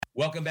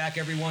Welcome back,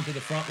 everyone, to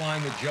the front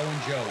line with Joe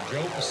and Joe.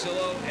 Joe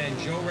Pasillo and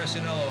Joe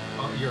Resinello.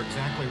 You're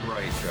exactly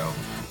right, Joe.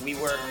 We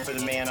work for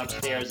the man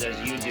upstairs as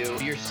you do.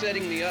 You're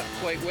setting me up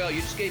quite well. You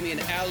just gave me an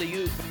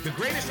alley-oop. The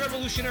greatest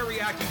revolutionary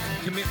act you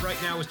can commit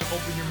right now is to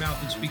open your mouth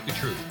and speak the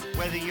truth.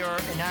 Whether you're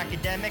an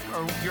academic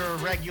or you're a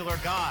regular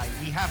guy,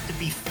 we have to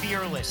be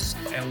fearless.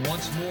 And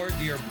once more,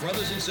 dear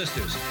brothers and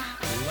sisters,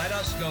 let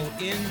us go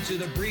into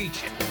the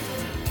breach.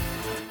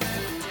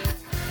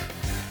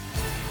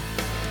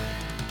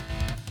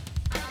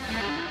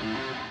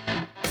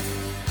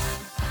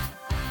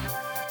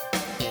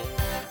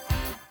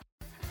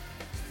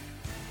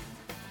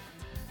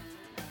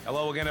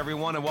 Hello again,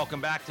 everyone, and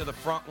welcome back to the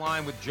front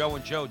line with Joe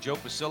and Joe. Joe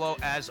Pasillo,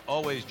 as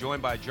always,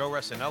 joined by Joe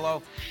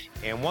Resinello.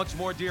 And once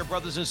more, dear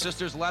brothers and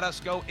sisters, let us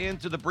go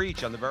into the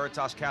breach on the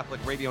Veritas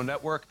Catholic Radio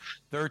Network,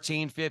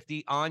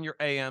 1350 on your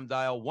AM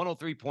dial,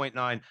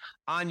 103.9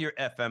 on your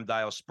FM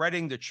dial,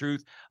 spreading the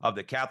truth of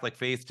the Catholic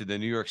faith to the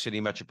New York City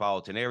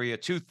metropolitan area.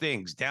 Two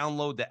things: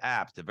 download the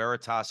app, the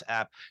Veritas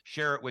app,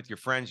 share it with your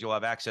friends. You'll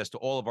have access to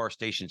all of our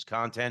station's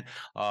content.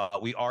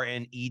 We are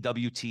an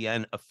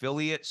EWTN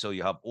affiliate, so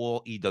you have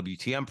all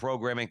EWTN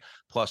programming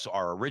plus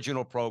our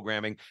original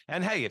programming.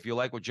 And hey, if you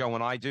like what Joe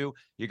and I do,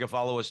 you can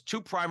follow us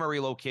two primary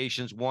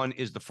locations. One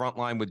is the front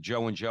line with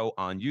Joe and Joe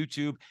on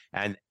YouTube,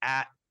 and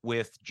at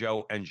with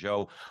Joe and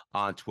Joe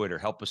on Twitter.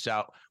 Help us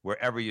out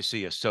wherever you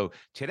see us. So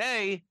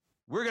today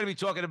we're going to be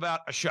talking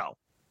about a show,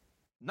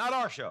 not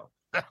our show,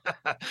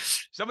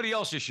 somebody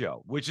else's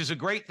show, which is a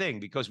great thing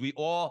because we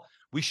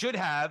should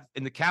have,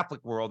 in the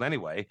Catholic world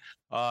anyway,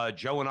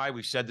 Joe and I,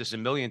 we've said this a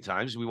million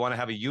times, we want to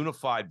have a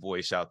unified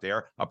voice out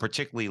there, a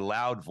particularly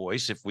loud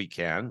voice if we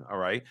can, all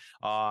right?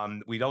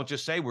 We don't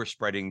just say we're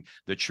spreading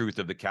the truth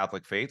of the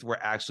Catholic faith, we're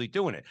actually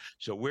doing it.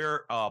 So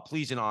we're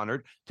pleased and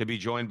honored to be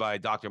joined by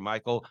Dr.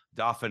 Michael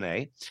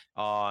Dauphinais,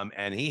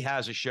 and he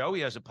has a show,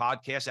 he has a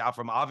podcast out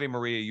from Ave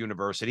Maria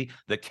University,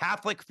 the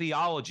Catholic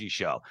Theology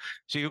Show.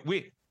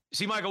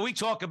 See, Michael, we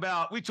talk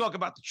about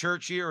the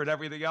church here and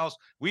everything else.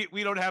 We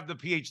don't have the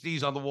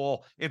PhDs on the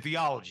wall in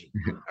theology,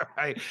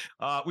 right?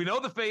 We know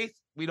the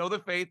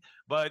faith,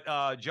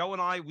 but Joe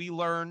and I, we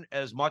learn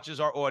as much as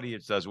our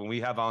audience does when we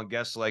have on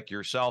guests like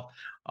yourself.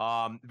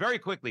 Very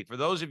quickly, for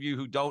those of you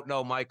who don't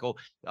know Michael,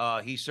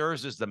 he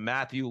serves as the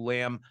Matthew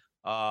Lamb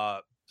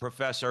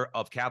Professor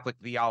of Catholic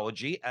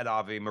Theology at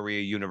Ave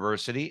Maria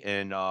University,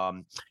 and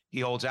he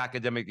holds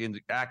academic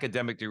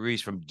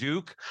degrees from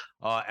Duke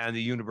and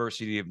the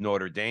University of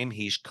Notre Dame.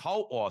 He's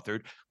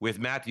co-authored with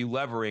Matthew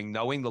Levering,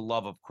 Knowing the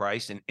Love of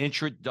Christ, an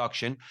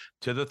introduction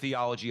to the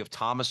theology of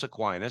Thomas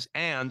Aquinas,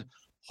 and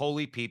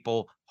Holy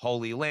People,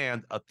 Holy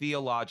Land, a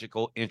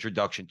theological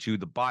introduction to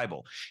the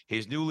Bible.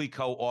 His newly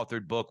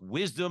co-authored book,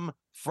 Wisdom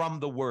from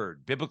the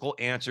Word, Biblical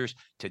Answers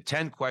to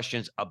 10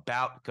 Questions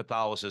About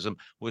Catholicism,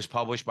 was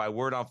published by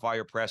Word on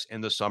Fire Press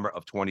in the summer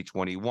of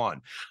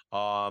 2021.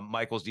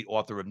 Michael's the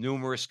author of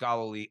numerous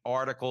scholarly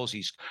articles.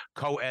 He's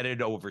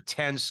co-edited over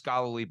 10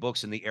 scholarly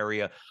books in the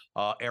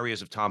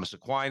areas of Thomas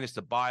Aquinas,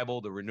 the Bible,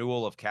 the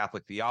renewal of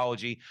Catholic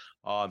theology.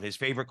 His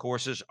favorite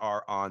courses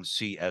are on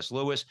C.S.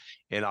 Lewis.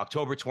 In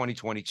October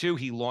 2022,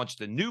 he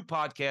launched a new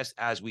podcast,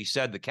 as we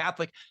said, the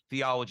Catholic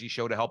Theology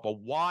Show, to help a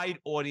wide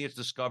audience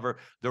discover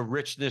the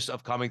richness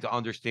of coming to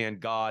understand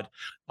God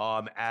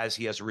as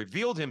he has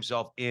revealed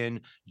himself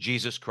in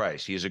Jesus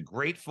Christ. He is a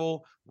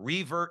grateful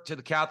revert to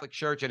the Catholic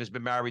Church and has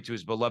been married to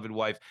his beloved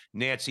wife,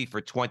 Nancy,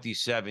 for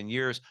 27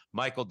 years.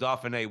 Michael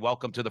Dauphinais,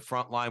 welcome to the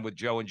front line with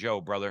Joe and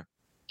Joe, brother.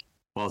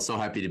 Well, so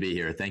happy to be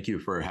here. Thank you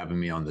for having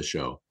me on the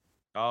show.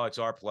 Oh, it's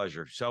our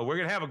pleasure. So we're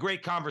going to have a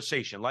great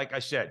conversation. Like I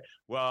said,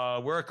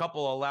 well, we're a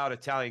couple of loud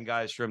Italian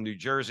guys from New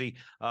Jersey.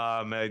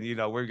 And,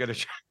 we're going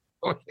to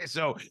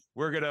so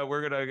we're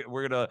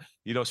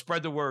gonna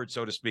spread the word,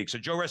 so to speak. So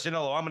Joe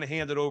Resinello, I'm gonna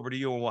hand it over to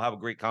you and we'll have a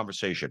great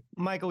conversation.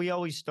 Michael, we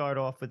always start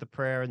off with a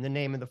prayer in the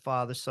name of the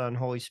Father, Son,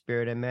 Holy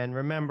Spirit, amen.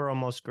 Remember, O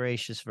most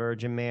gracious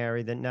Virgin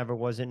Mary, that never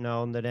was it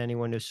known that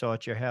anyone who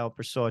sought your help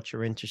or sought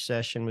your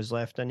intercession was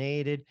left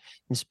unaided.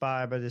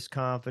 Inspired by this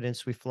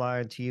confidence, we fly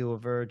unto you, a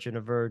virgin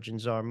of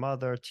virgins, our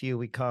mother. To you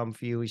we come,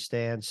 for you we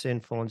stand,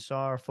 sinful and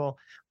sorrowful.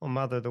 O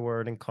Mother, the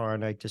Word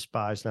incarnate,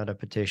 despise not our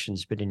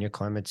petitions, but in your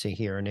clemency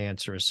hear and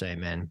answer us.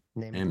 Amen.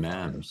 Name of the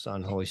Father,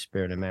 Son, Holy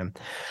Spirit. Amen.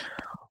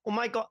 Well,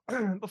 Michael,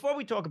 before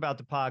we talk about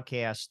the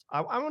podcast,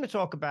 I want to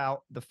talk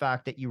about the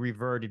fact that you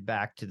reverted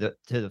back to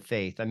the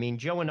faith. I mean,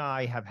 Joe and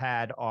I have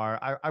had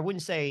I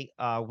wouldn't say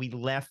we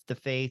left the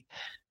faith,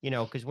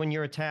 because when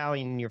you're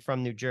Italian and you're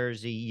from New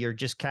Jersey, you're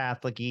just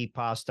Catholic, eat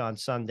pasta on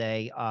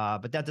Sunday.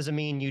 But that doesn't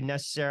mean you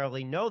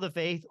necessarily know the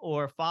faith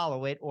or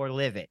follow it or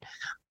live it.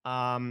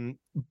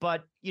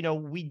 But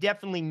we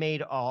definitely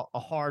made a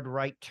hard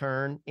right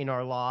turn in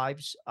our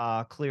lives.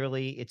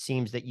 Clearly, it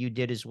seems that you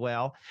did as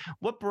well.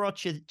 What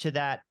brought you to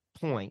that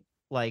point?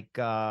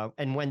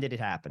 And when did it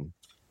happen?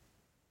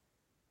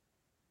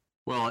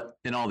 Well,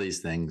 in all these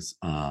things,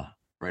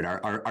 right,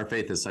 our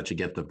faith is such a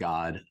gift of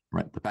God,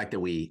 right? The fact that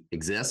we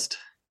exist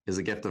is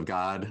a gift of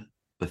God.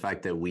 The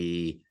fact that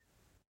we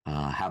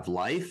have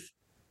life,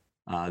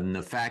 and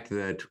the fact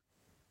that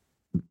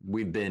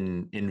we've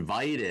been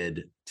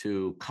invited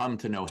to come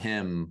to know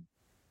him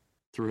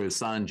through his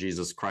son,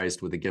 Jesus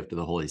Christ, with the gift of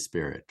the Holy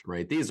Spirit,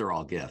 right? These are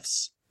all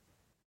gifts.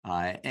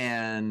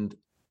 And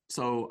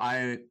so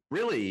I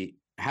really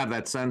have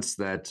that sense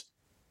that,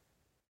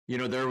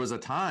 there was a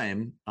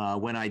time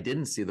when I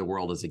didn't see the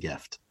world as a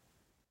gift.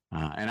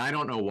 And I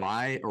don't know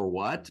why or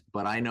what,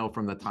 but I know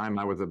from the time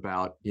I was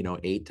about,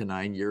 8 to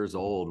 9 years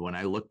old, when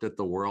I looked at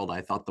the world,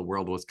 I thought the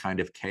world was kind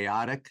of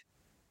chaotic,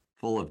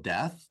 full of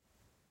death,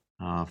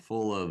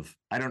 full of,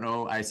 I don't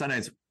know, I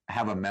sometimes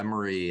have a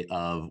memory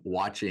of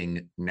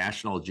watching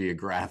National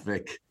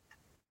Geographic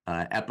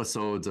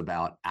episodes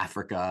about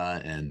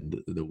Africa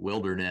and the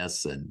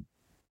wilderness and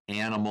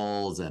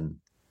animals. And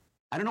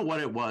I don't know what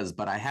it was,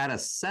 but I had a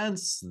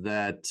sense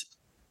that,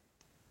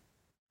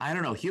 I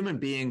don't know, human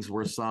beings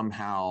were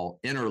somehow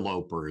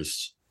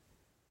interlopers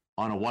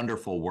on a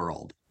wonderful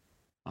world.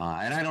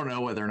 And I don't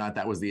know whether or not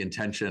that was the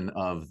intention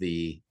of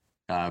the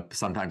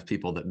sometimes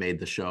people that made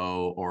the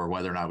show, or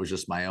whether or not it was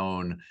just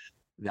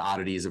the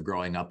oddities of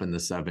growing up in the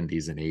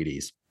 70s and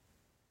 80s.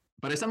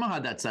 But I somehow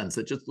had that sense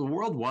that just the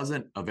world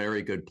wasn't a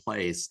very good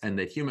place, and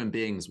that human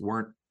beings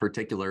weren't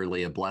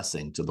particularly a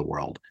blessing to the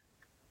world.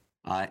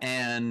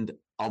 And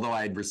although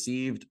I'd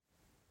received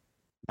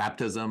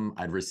baptism,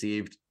 I'd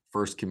received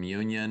First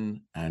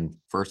Communion and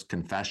First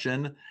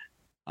Confession,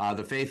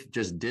 the faith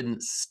just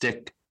didn't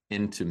stick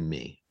into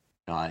me.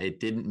 It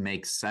didn't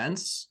make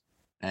sense,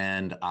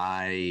 and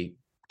I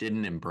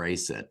didn't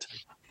embrace it.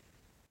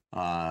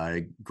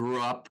 I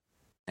grew up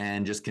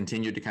and just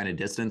continued to kind of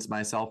distance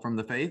myself from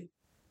the faith.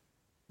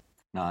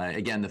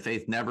 Again, the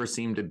faith never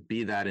seemed to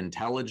be that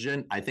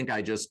intelligent. I think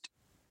I just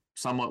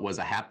somewhat was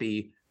a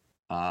happy,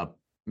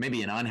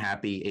 maybe an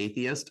unhappy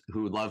atheist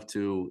who loved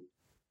to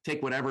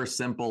take whatever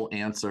simple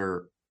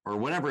answer or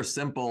whatever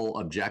simple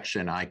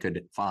objection I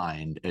could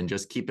find and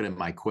just keep it in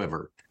my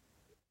quiver.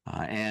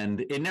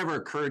 And it never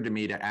occurred to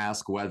me to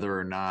ask whether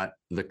or not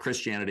the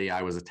Christianity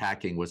I was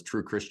attacking was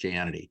true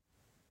Christianity,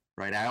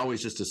 right? I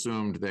always just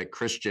assumed that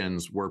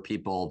Christians were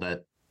people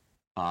that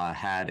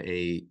had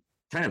a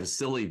kind of a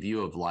silly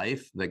view of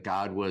life, that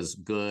God was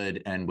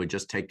good and would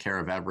just take care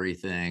of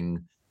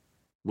everything,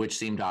 which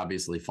seemed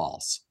obviously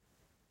false.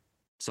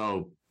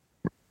 So,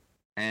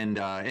 and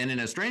in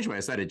a strange way,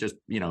 I said it just,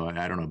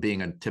 I don't know,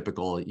 being a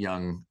typical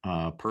young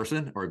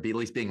person, or at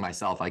least being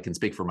myself, I can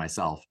speak for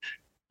myself.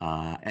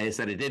 I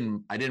said I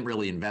didn't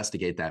really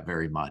investigate that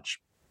very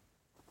much.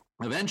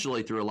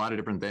 Eventually, through a lot of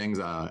different things,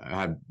 I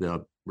had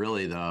the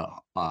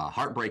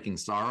heartbreaking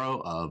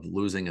sorrow of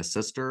losing a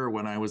sister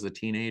when I was a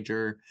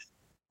teenager.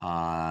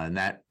 And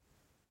that,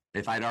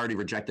 if I'd already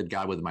rejected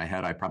God with my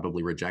head, I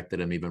probably rejected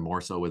him even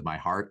more so with my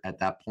heart at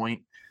that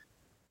point.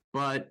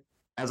 But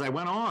as I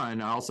went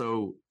on, I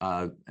also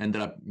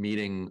ended up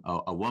meeting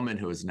a woman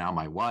who is now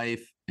my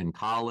wife in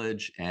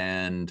college.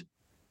 And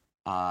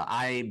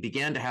I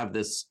began to have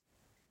this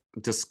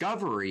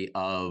discovery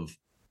of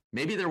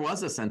maybe there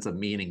was a sense of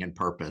meaning and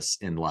purpose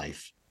in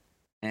life.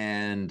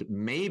 And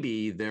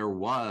maybe there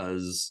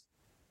was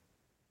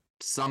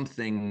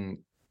something,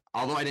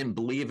 although I didn't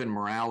believe in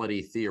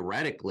morality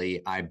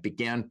theoretically, I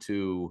began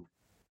to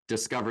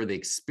discover the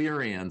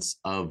experience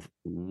of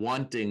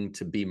wanting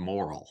to be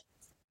moral,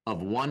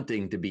 of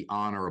wanting to be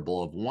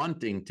honorable, of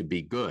wanting to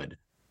be good.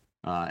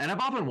 And I've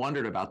often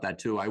wondered about that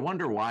too. I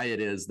wonder why it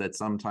is that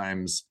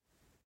sometimes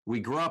we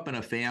grow up in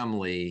a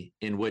family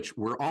in which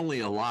we're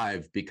only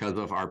alive because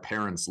of our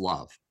parents'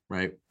 love,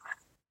 right?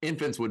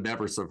 Infants would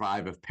never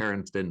survive if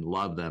parents didn't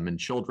love them, and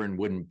children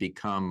wouldn't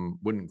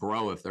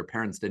grow if their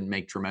parents didn't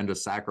make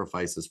tremendous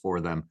sacrifices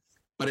for them.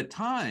 But at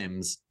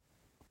times,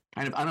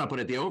 kind of, I don't know, put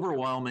it, the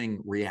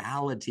overwhelming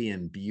reality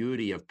and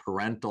beauty of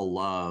parental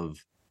love,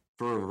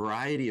 for a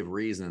variety of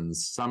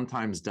reasons,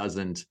 sometimes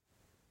doesn't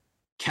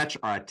catch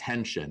our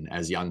attention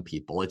as young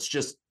people. It's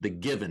just the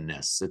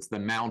givenness, it's the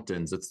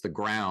mountains, it's the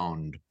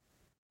ground.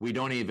 We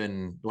don't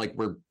even,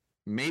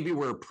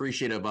 we're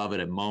appreciative of it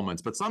at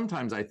moments, but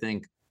sometimes I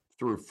think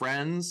through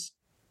friends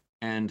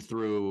and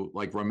through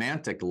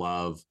romantic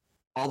love,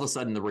 all of a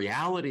sudden the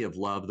reality of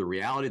love, the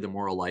reality of the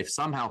moral life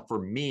somehow for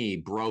me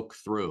broke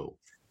through.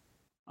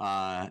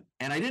 And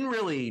I didn't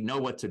really know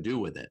what to do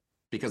with it,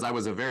 because I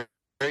was a very,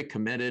 very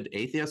committed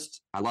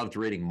atheist. I loved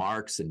reading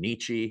Marx and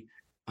Nietzsche,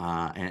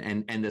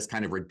 and this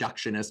kind of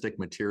reductionistic,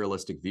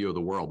 materialistic view of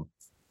the world.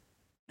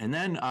 And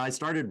then I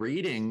started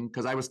reading,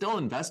 because I was still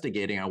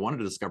investigating. I wanted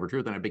to discover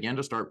truth, and I began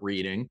to start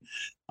reading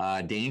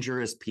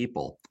Dangerous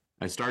People.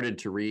 I started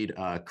to read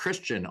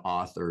Christian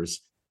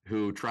authors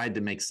who tried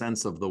to make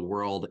sense of the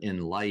world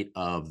in light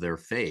of their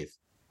faith,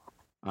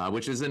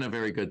 which isn't a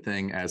very good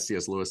thing, as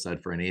C.S. Lewis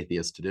said, for an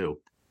atheist to do.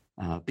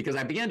 Because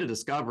I began to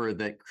discover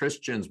that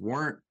Christians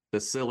weren't the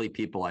silly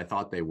people I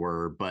thought they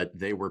were, but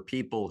they were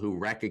people who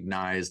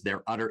recognized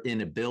their utter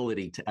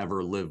inability to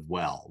ever live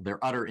well, their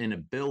utter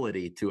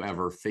inability to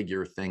ever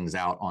figure things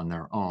out on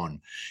their own.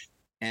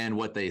 And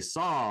what they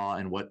saw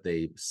and what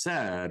they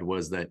said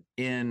was that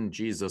in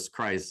Jesus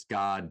Christ,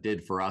 God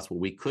did for us what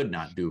we could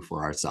not do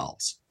for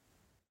ourselves,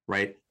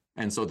 right?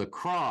 And so the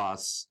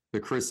cross,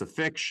 the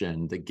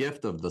crucifixion, the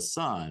gift of the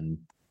Son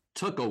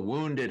took a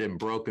wounded and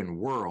broken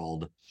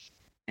world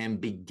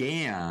and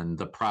began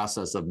the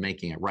process of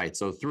making it right.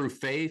 So through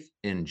faith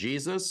in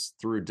Jesus,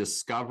 through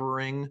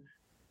discovering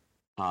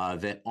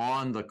that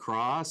on the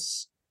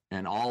cross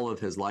and all of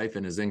his life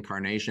and his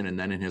incarnation, and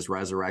then in his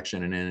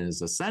resurrection and in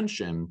his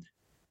ascension,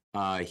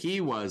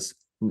 he was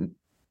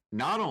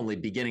not only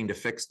beginning to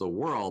fix the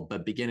world,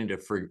 but beginning to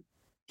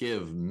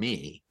forgive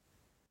me.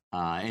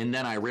 And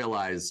then I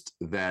realized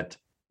that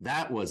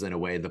that was, in a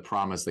way, the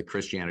promise that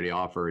Christianity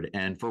offered.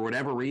 And for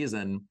whatever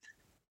reason,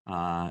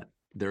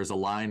 there's a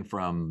line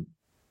from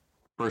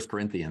 1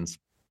 Corinthians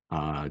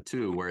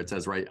 2 where it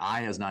says, right,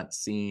 eye has not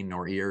seen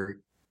nor ear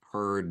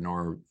heard,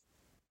 nor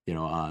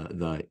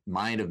the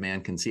mind of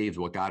man conceives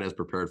what God has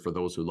prepared for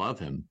those who love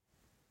him.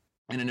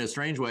 And in a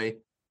strange way,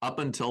 up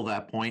until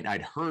that point,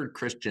 I'd heard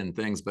Christian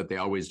things, but they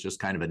always just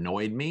kind of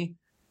annoyed me.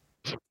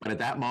 But at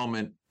that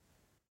moment,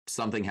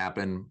 something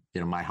happened.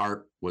 My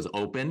heart was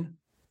open,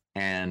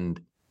 and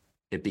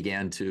it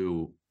began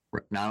to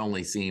not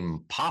only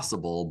seem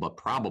possible, but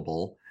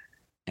probable.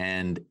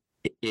 And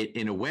it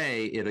in a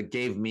way, it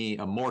gave me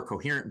a more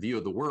coherent view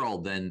of the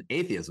world than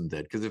atheism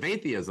did. Because if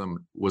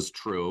atheism was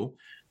true,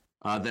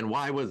 then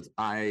why was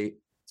I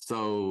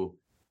so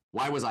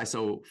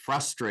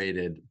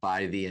frustrated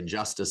by the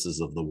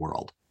injustices of the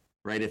world?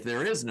 Right? If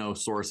there is no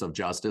source of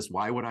justice,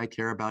 why would I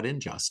care about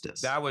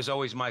injustice? That was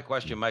always my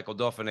question. Michael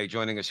Dauphinais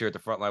joining us here at the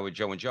front line with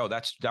Joe and Joe.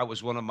 That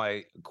was one of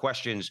my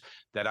questions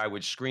that I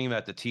would scream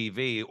at the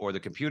TV or the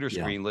computer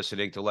screen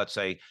listening to, let's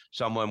say,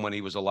 someone when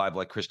he was alive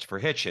like Christopher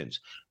Hitchens,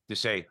 to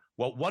say,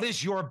 well, what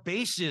is your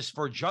basis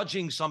for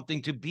judging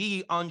something to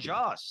be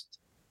unjust?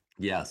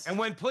 Yes. And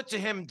when put to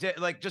him,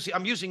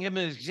 I'm using him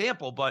as an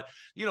example, but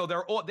they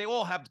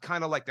all have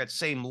kind of like that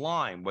same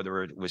line,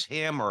 whether it was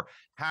him or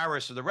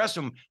Harris or the rest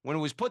of them. When it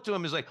was put to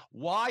him, is like,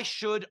 why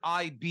should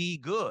I be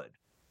good?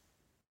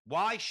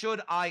 Why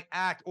should I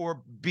act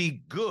or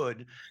be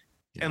good?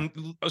 Yeah.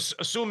 And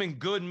assuming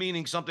good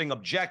meaning something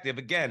objective.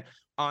 Again,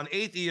 on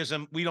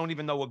atheism, we don't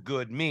even know what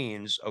good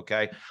means.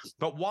 Okay,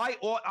 but why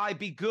ought I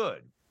be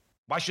good?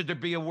 Why should there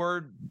be a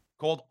word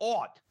called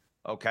ought?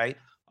 Okay.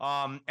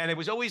 And it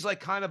was always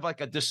kind of like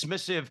a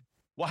dismissive,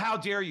 well, how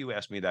dare you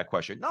ask me that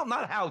question? No,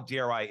 not how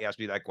dare I ask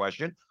me that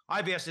question.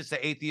 I've asked it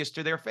to atheists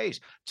to their face.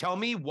 Tell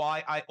me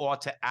why I ought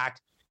to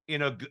act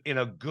in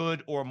a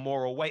good or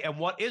moral way. And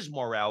what is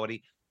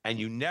morality? And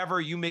you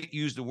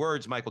use the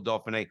words, Michael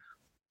Dauphinais.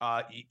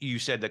 You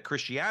said that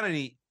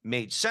Christianity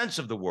made sense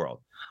of the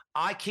world.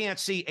 I can't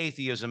see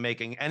atheism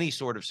making any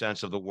sort of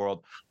sense of the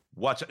world.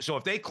 So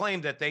if they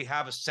claim that they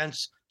have a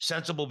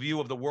sensible view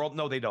of the world,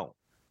 no, they don't.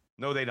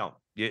 No, they don't.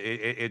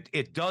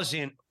 It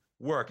doesn't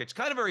work. It's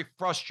kind of very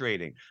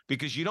frustrating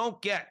because you don't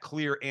get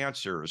clear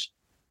answers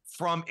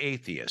from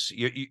atheists.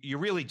 You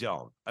really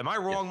don't. Am I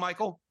wrong,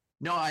 Michael?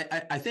 No,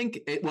 I think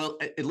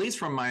at least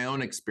from my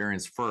own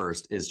experience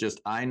first, is just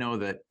I know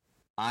that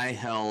I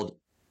held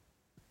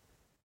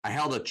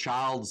a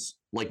child's,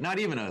 not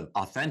even an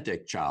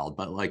authentic child,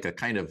 but like a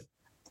kind of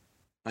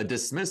a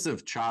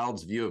dismissive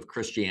child's view of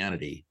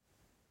Christianity.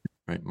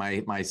 Right.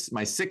 My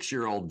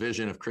 6-year-old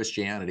vision of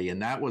Christianity,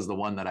 and that was the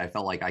one that I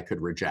felt like I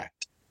could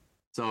reject.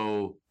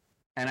 So,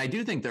 and I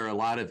do think there are a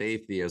lot of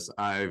atheists.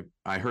 I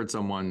heard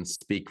someone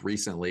speak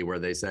recently where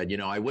they said,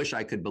 I wish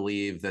I could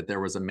believe that there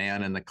was a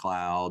man in the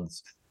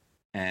clouds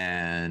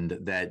and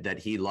that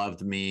he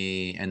loved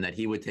me and that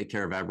he would take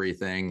care of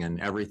everything and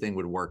everything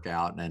would work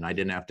out and I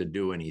didn't have to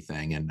do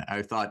anything. And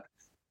I thought,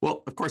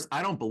 well, of course,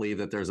 I don't believe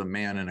that there's a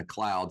man in a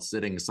cloud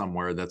sitting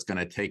somewhere that's going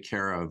to take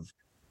care of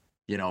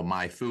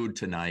my food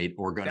tonight,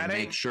 or going to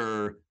make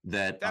sure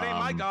that ain't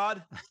my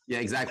God. Yeah,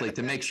 exactly.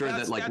 To make sure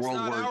that that's world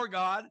not war, our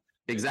God.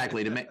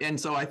 Exactly. And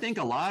so I think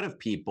a lot of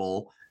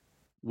people,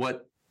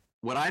 what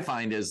I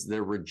find is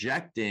they're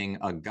rejecting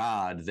a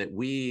God that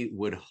we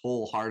would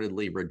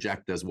wholeheartedly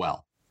reject as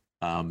well.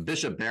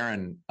 Bishop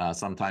Barron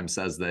sometimes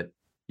says that,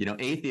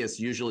 atheists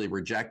usually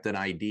reject an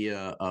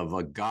idea of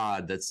a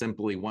God that's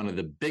simply one of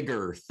the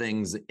bigger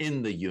things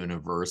in the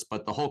universe.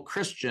 But the whole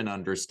Christian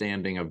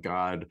understanding of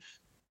God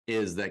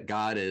is that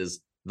God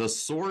is the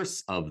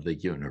source of the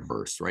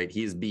universe, right?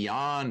 He's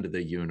beyond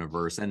the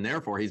universe, and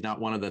therefore he's not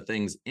one of the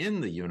things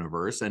in the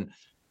universe. And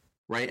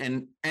right,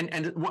 and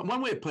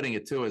one way of putting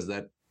it too is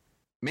that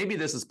maybe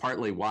this is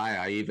partly why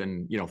I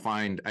even,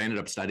 I ended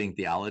up studying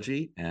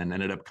theology and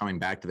ended up coming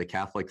back to the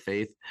Catholic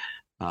faith,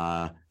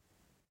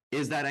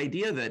 is that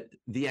idea that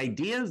the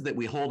ideas that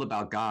we hold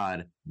about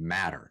God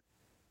matter,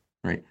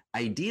 right?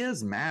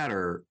 Ideas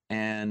matter,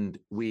 and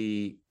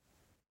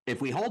if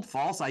we hold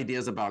false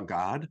ideas about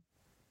God,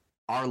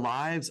 our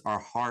lives are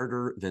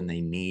harder than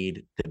they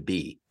need to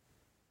be.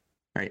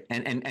 Right.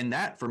 And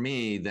that for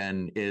me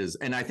then is,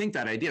 and I think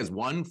that idea is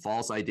one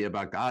false idea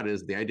about God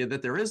is the idea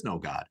that there is no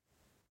God.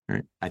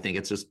 Right. I think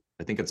it's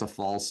a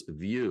false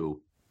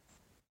view.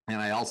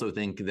 And I also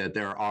think that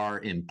there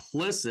are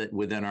implicit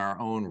within our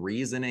own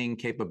reasoning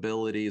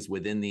capabilities,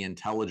 within the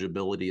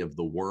intelligibility of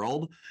the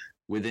world,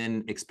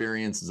 within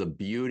experiences of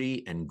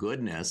beauty and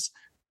goodness,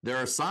 there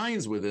are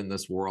signs within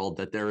this world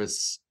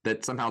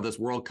that somehow this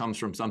world comes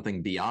from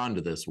something beyond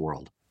this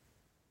world.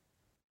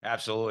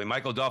 Absolutely.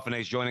 Michael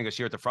Dauphinais is joining us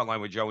here at the front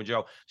line with Joe and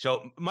Joe.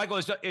 So, Michael,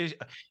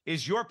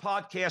 is your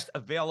podcast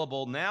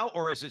available now,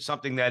 or is it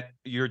something that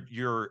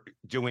you're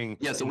doing?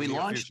 Yeah, so we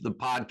launched the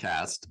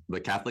podcast, the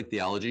Catholic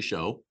Theology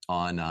Show,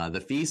 on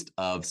the feast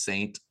of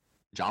Saint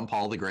John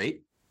Paul the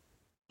Great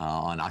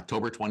on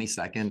October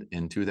 22nd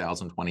in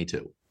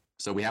 2022.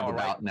 So we have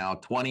about now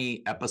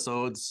 20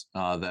 episodes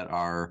that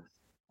are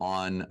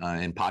on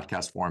in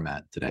podcast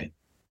format today.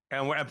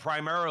 And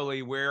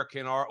primarily, where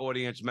can our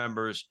audience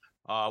members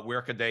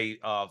where could they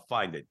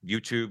find it?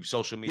 YouTube,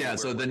 social media? Yeah,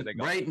 so then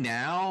right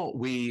now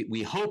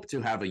we hope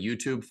to have a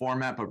YouTube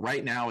format, but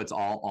right now it's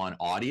all on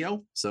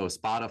audio. So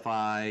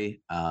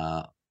Spotify,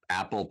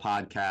 Apple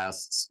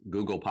Podcasts,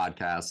 Google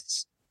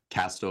Podcasts,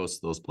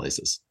 Castos, those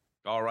places.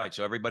 All right.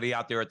 So everybody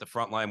out there at the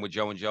front line with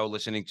Joe and Joe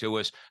listening to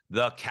us,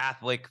 the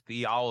Catholic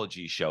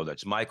Theology Show.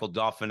 That's Michael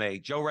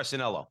Dauphinais, Joe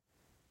Resinello.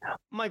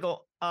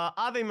 Michael,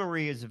 Ave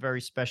Maria is a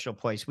very special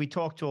place. We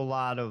talk to a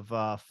lot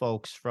of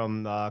folks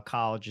from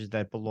colleges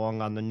that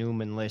belong on the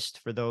Newman list.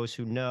 For those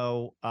who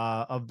know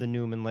of the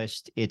Newman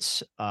list,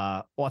 it's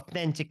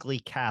authentically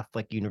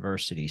Catholic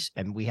universities.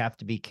 And we have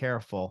to be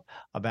careful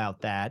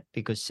about that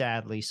because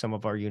sadly, some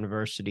of our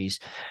universities,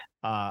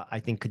 I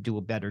think, could do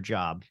a better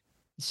job,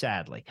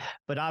 sadly.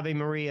 But Ave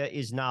Maria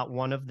is not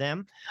one of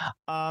them.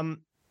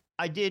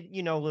 I did,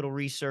 a little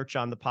research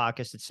on the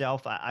podcast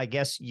itself. I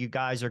guess you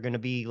guys are going to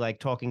be like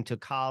talking to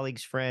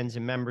colleagues, friends,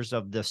 and members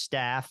of the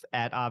staff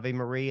at Ave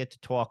Maria to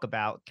talk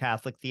about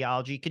Catholic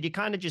theology. Could you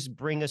kind of just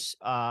bring us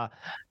a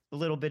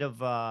little bit of,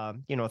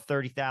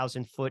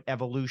 30,000 foot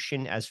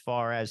evolution as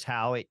far as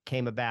how it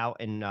came about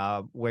and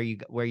where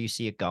you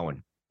see it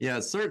going? Yeah,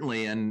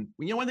 certainly. And,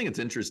 one thing that's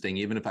interesting,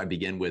 even if I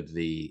begin with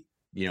the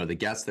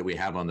guests that we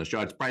have on the show,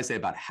 I'd probably say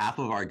about half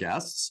of our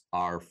guests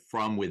are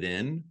from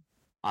within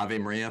Ave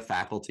Maria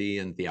faculty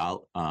and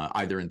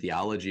either in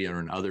theology or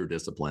in other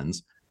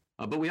disciplines.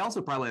 But we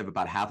also probably have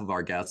about half of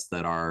our guests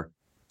that are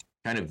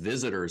kind of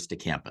visitors to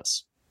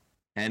campus.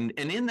 And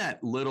in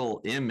that little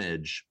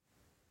image,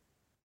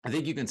 I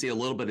think you can see a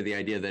little bit of the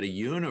idea that a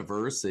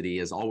university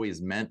is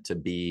always meant to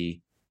be,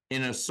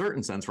 in a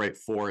certain sense, right,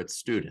 for its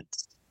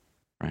students.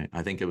 Right.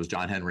 I think it was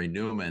John Henry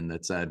Newman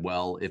that said,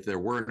 well, if there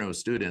were no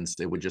students,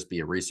 it would just be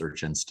a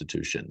research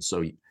institution.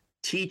 So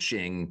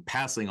teaching,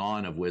 passing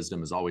on of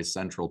wisdom is always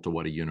central to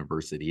what a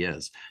university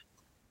is.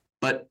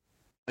 But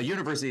a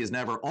university is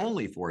never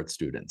only for its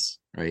students,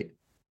 right?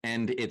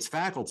 And its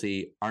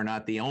faculty are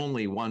not the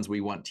only ones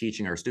we want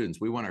teaching our students.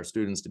 We want our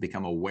students to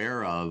become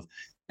aware of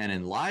and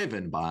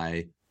enlivened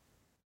by,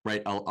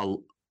 right,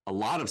 a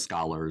lot of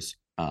scholars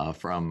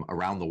from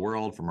around the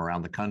world, from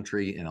around the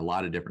country, in a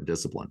lot of different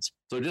disciplines.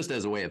 So just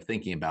as a way of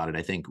thinking about it,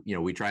 I think,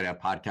 we try to have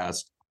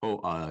podcast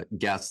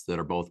guests that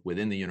are both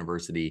within the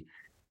university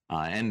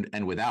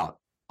and without,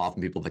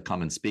 often people that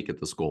come and speak at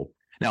the school.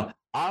 Now,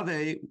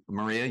 Ave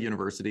Maria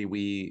University,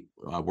 we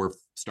were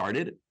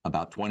started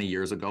about 20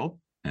 years ago,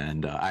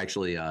 and I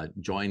actually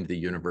joined the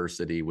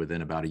university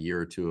within about a year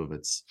or two of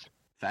its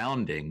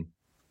founding.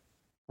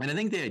 And I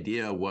think the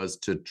idea was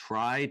to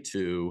try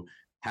to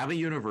have a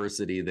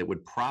university that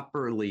would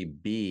properly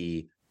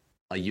be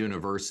a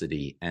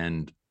university.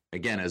 And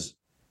again, as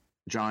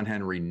John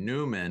Henry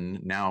Newman,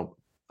 now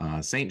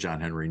St. John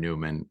Henry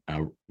Newman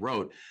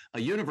wrote, a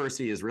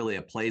university is really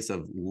a place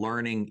of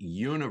learning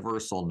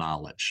universal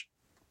knowledge.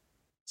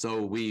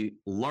 So we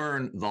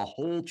learn the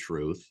whole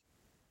truth,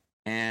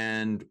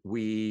 and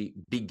we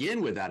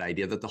begin with that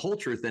idea that the whole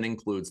truth then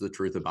includes the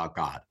truth about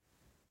God,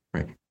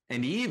 right?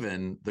 And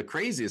even the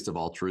craziest of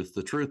all truths,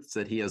 the truths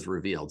that he has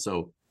revealed.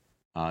 So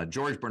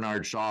George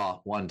Bernard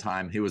Shaw, one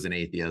time, he was an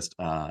atheist,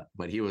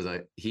 but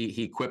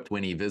he quipped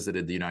when he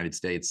visited the United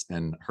States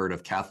and heard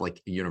of Catholic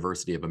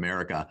University of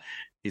America.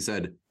 He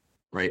said,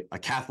 right, a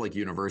Catholic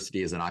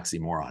university is an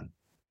oxymoron.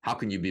 How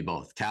can you be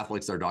both?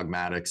 Catholics are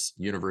dogmatics,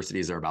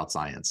 universities are about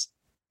science.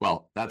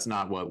 Well, that's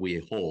not what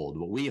we hold.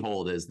 What we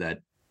hold is that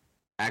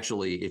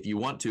actually, if you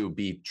want to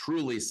be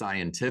truly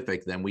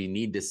scientific, then we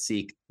need to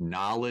seek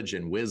knowledge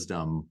and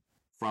wisdom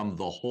from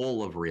the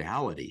whole of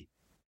reality,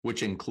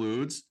 which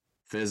includes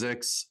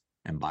physics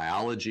and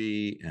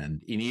biology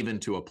and even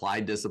to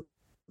applied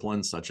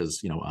disciplines such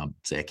as,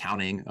 say,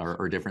 accounting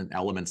or different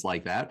elements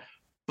like that.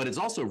 But it's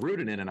also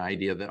rooted in an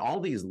idea that all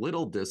these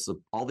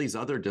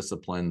other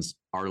disciplines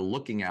are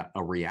looking at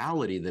a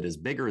reality that is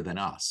bigger than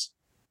us,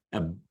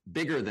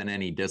 bigger than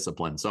any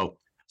discipline. So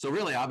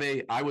really,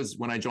 Ave,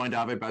 when I joined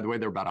Ave, by the way,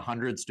 there were about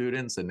 100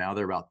 students, and now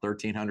there are about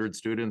 1,300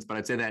 students. But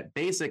I'd say that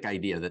basic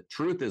idea that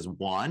truth is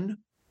one,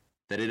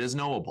 that it is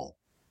knowable,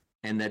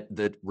 and that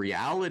the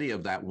reality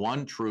of that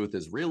one truth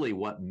is really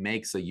what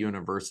makes a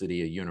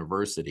university a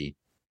university.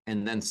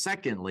 And then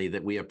secondly,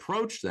 that we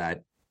approach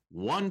that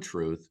one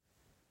truth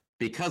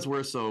because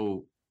we're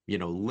so,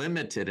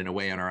 limited in a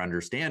way in our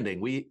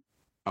understanding. We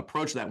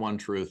approach that one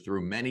truth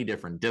through many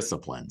different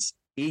disciplines,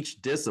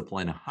 each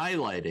discipline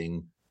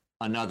highlighting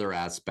another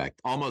aspect,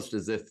 almost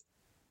as if,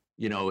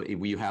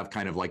 we have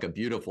kind of like a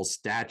beautiful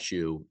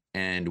statue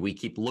and we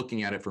keep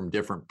looking at it from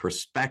different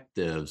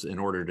perspectives in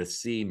order to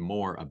see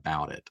more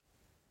about it.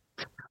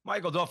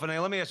 Michael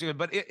Dauphinais, let me ask you,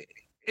 but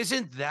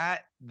isn't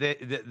that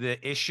the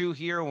issue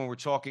here when we're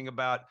talking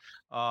about,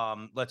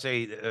 let's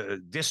say,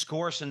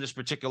 discourse in this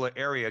particular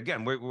area?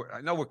 Again,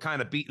 I know we're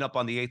kind of beating up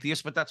on the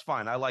atheists, but that's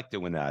fine. I like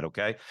doing that.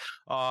 Okay,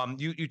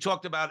 you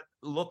talked about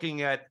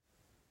looking at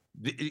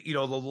the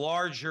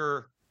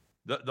larger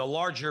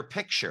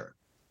picture,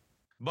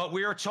 but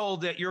we are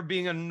told that you're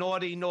being a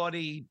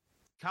naughty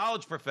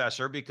college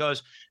professor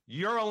because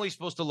you're only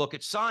supposed to look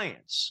at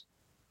science.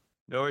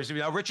 Now,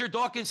 Richard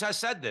Dawkins has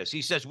said this.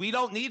 He says we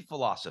don't need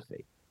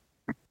philosophy.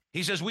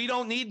 He says we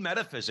don't need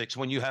metaphysics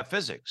when you have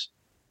physics.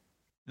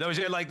 Those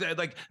are like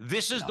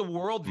this is the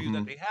worldview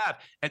that they have,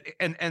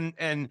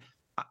 and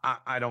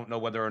I don't know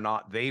whether or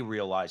not they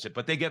realize it,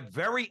 but they get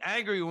very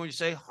angry when you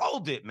say,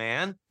 "Hold it,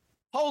 man,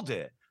 hold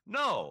it."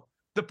 No,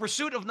 the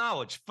pursuit of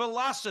knowledge,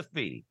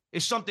 philosophy,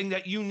 is something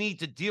that you need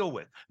to deal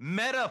with.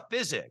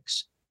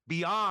 Metaphysics,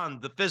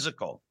 beyond the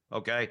physical.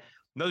 Okay,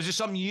 those are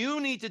something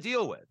you need to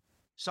deal with.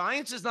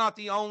 Science is not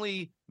the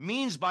only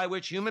means by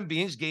which human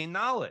beings gain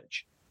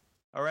knowledge.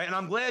 All right. And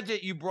I'm glad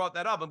that you brought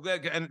that up. I'm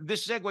glad. And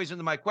this segues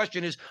into my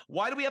question is,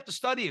 why do we have to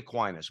study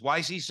Aquinas? Why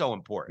is he so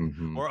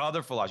important? Or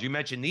other philosophers? You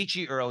mentioned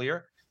Nietzsche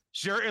earlier.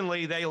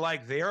 Certainly they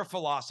like their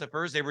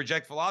philosophers. They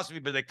reject philosophy,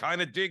 but they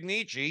kind of dig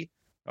Nietzsche.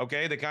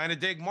 Okay. They kind of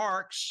dig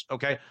Marx.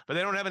 Okay. But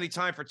they don't have any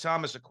time for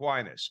Thomas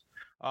Aquinas.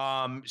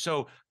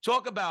 So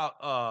talk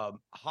about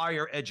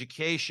higher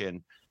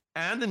education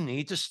and the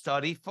need to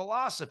study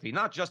philosophy,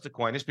 not just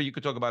Aquinas, but you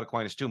could talk about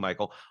Aquinas too,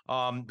 Michael.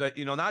 But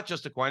not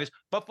just Aquinas,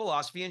 but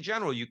philosophy in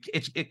general.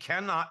 It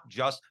cannot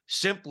just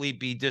simply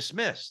be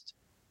dismissed.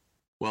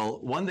 Well,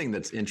 one thing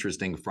that's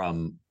interesting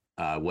from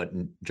what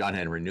John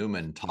Henry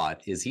Newman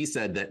taught is he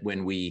said that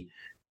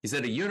he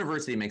said a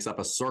university makes up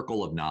a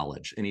circle of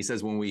knowledge, and he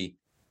says when we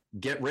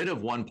get rid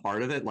of one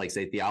part of it, like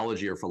say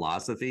theology or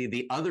philosophy,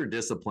 the other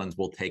disciplines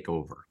will take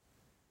over.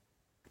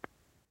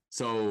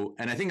 So,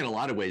 and I think in a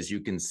lot of ways you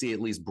can see, at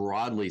least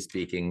broadly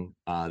speaking,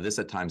 this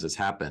at times has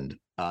happened.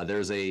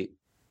 There's a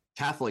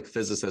Catholic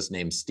physicist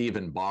named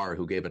Stephen Barr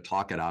who gave a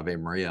talk at Ave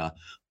Maria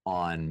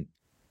on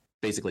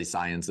basically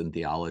science and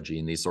theology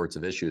and these sorts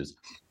of issues.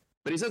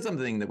 But he said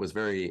something that was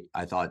very,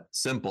 I thought,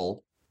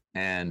 simple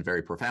and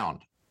very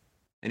profound.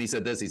 And he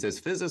said this, he says,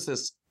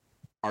 physicists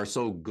are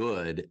so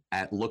good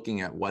at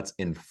looking at what's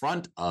in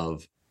front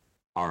of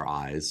our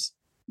eyes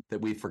that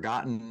we've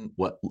forgotten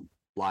what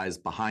lies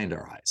behind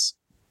our eyes.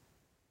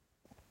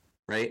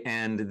 Right.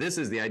 And this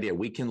is the idea.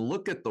 We can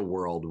look at the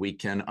world, we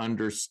can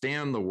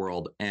understand the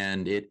world,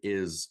 and it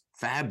is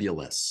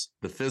fabulous.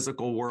 The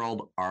physical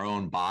world, our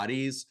own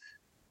bodies,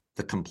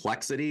 the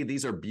complexity,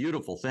 these are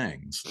beautiful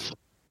things.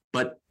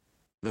 But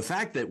the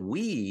fact that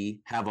we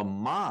have a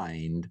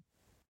mind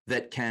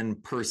that can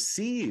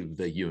perceive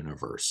the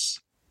universe,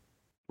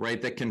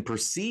 right, that can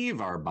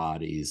perceive our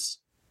bodies,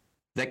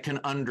 that can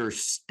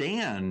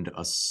understand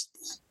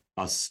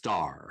a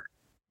star,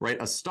 right?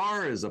 A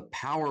star is a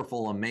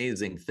powerful,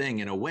 amazing thing,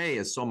 in a way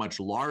is so much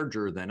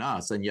larger than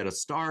us, and yet a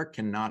star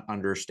cannot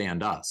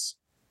understand us,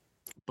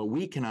 but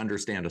we can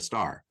understand a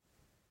star.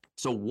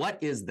 So what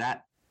is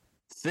that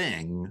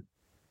thing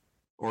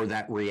or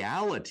that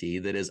reality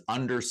that is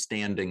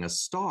understanding a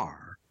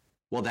star?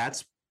 Well,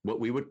 that's what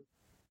we would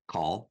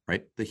call,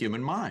 right, the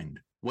human mind.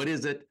 What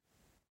is it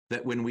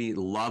that when we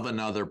love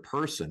another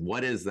person,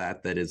 what is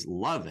that is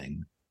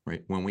loving,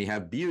 right? When we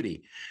have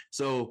beauty.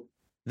 So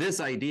this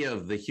idea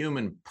of the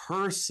human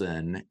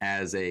person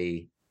as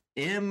a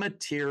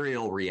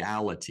immaterial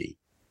reality.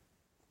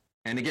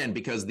 And again,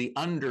 because the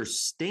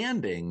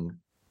understanding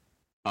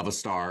of a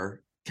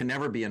star can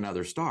never be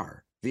another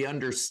star. The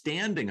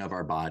understanding of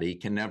our body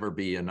can never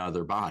be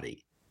another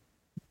body.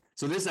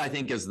 So this, I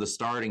think, is the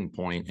starting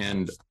point.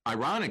 And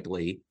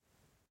ironically,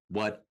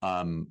 what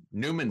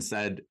Newman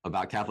said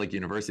about Catholic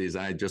universities,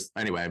 I'm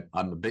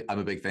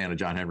a big fan of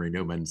John Henry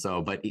Newman.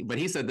 So, but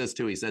he said this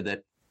too. He said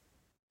that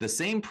the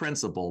same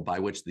principle by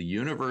which the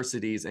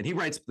universities, and he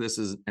writes this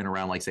is in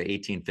around like say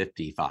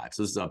 1855.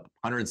 So this is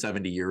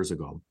 170 years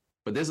ago.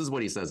 But this is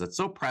what he says. It's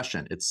so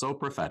prescient. It's so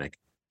prophetic.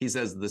 He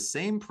says the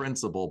same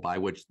principle by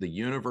which the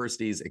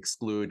universities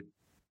exclude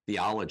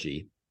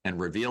theology and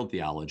revealed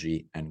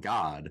theology and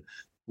God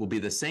will be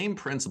the same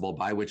principle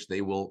by which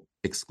they will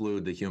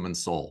exclude the human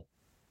soul.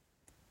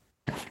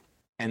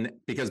 And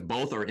because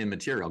both are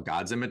immaterial,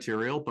 God's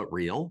immaterial, but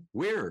real.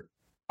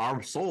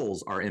 Our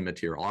souls are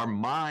immaterial. Our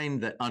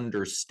mind that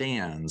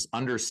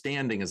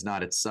understanding is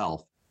not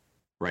itself,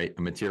 right,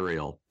 a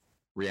material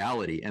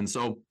reality. And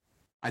so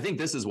I think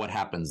this is what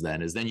happens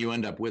then, is then you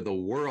end up with a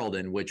world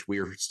in which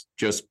we're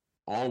just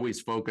always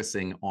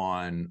focusing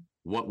on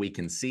what we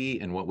can see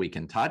and what we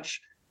can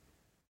touch.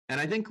 And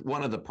I think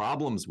one of the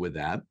problems with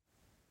that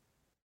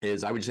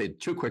is, I would say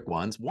two quick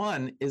ones.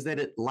 One is that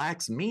it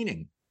lacks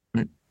meaning.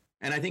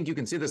 And I think you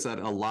can see this at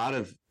a lot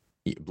of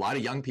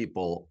young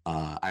people.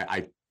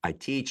 I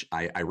teach,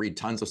 I read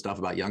tons of stuff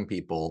about young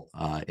people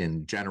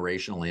in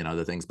generationally and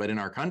other things. But in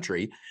our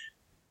country,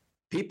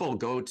 people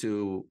go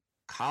to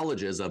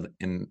colleges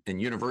and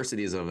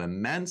universities of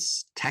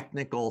immense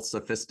technical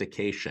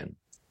sophistication,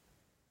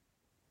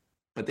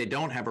 but they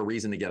don't have a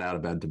reason to get out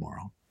of bed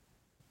tomorrow,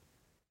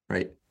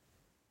 right?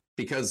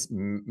 because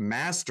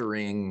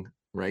mastering,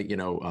 right?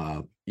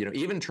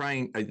 Even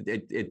trying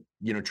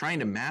trying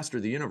to master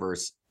the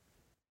universe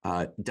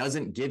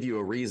doesn't give you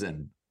a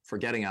reason for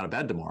getting out of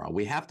bed tomorrow.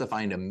 We have to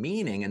find a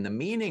meaning, and the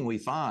meaning we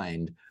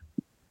find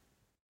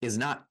is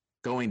not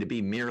going to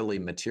be merely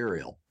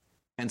material.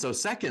 And so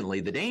secondly,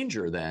 the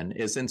danger then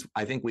is, since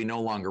I think we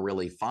no longer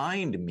really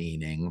find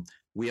meaning,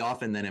 we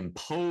often then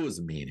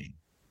impose meaning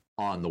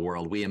on the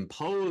world. We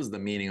impose the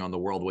meaning on the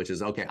world, which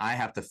is, okay, I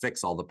have to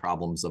fix all the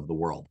problems of the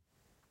world.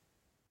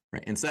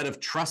 Right? Instead of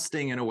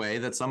trusting in a way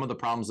that some of the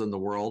problems in the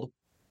world,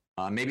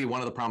 maybe one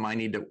of the problem I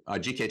need to,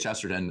 G.K.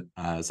 Chesterton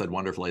said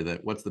wonderfully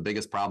that what's the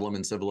biggest problem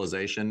in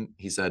civilization?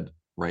 He said,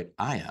 right,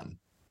 I am.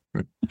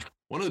 Right?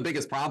 One of the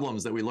biggest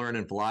problems that we learn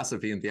in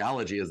philosophy and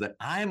theology is that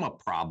I'm a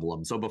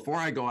problem. So before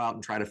I go out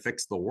and try to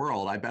fix the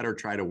world, I better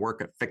try to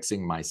work at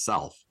fixing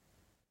myself.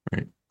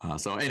 Right.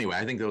 So anyway,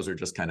 I think those are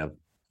just kind of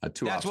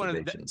two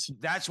observations.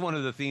 That's one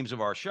of the themes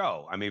of our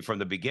show. I mean, from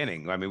the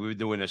beginning, I mean, we've been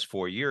doing this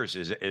 4 years,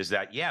 is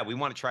that, yeah, we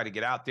want to try to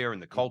get out there in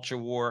the culture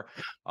war,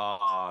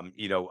 talk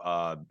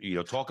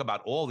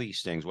about all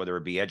these things, whether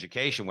it be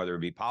education, whether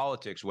it be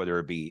politics, whether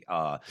it be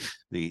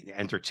the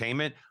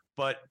entertainment.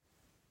 But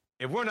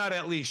if we're not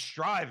at least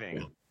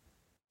striving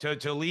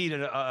to lead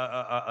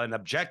an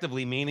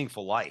objectively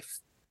meaningful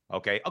life,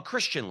 okay, a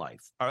Christian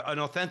life, an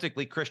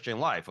authentically Christian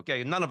life,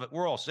 okay, none of it,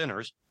 we're all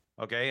sinners,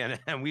 okay,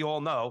 and we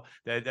all know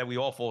that we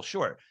all fall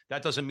short.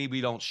 That doesn't mean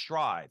we don't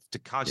strive to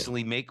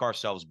constantly make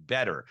ourselves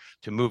better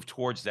to move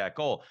towards that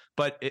goal.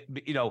 But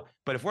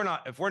if we're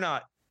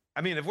not,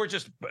 I mean, if we're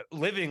just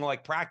living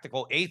like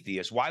practical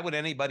atheists, why would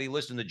anybody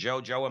listen to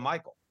Joe, and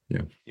Michael?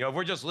 Yeah. If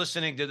we're just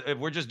if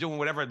we're just doing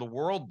whatever the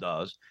world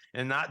does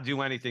and not do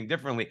anything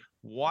differently,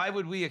 why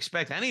would we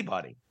expect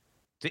anybody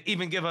to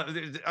even give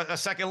a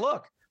second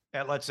look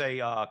at, let's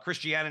say,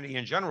 Christianity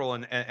in general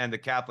and the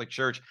Catholic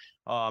Church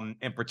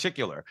in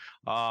particular?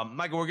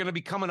 Michael, we're going to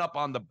be coming up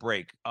on the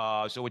break.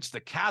 So it's the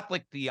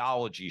Catholic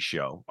Theology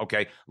Show.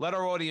 Okay. Let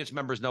our audience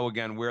members know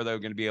again where they're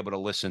going to be able to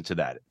listen to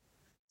that.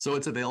 So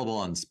it's available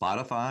on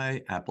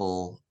Spotify,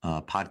 Apple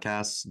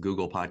Podcasts,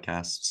 Google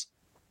Podcasts.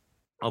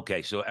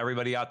 Okay, so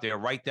everybody out there,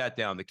 write that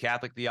down. The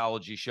Catholic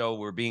Theology Show.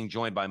 We're being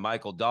joined by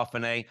Michael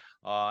Dauphinais,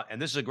 and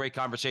this is a great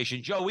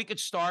conversation. Joe, we could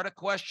start a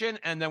question,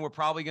 and then we're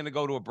probably going to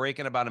go to a break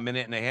in about a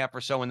minute and a half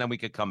or so, and then we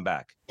could come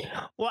back.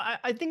 Well,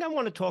 I think I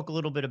want to talk a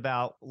little bit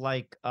about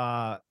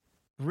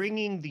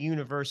bringing the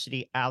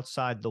university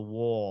outside the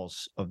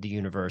walls of the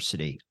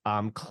university.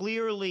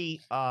 Clearly,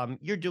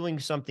 you're doing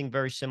something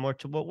very similar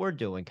to what we're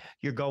doing.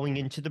 You're going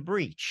into the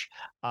breach.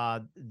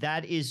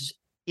 That is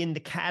in the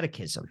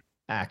catechism,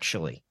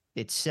 actually.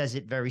 It says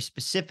it very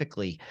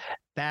specifically.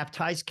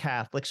 Baptized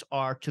Catholics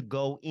are to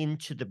go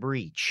into the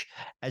breach,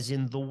 as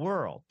in the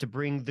world, to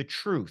bring the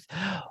truth.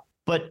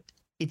 But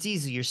it's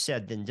easier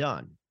said than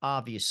done.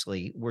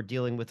 Obviously, we're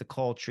dealing with a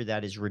culture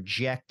that is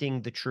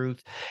rejecting the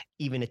truth,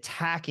 even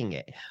attacking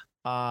it.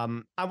 I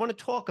want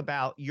to talk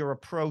about your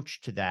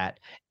approach to that.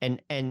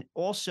 And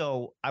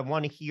also, I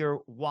want to hear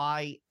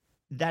why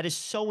that is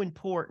so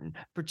important,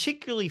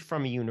 particularly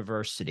from a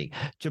university,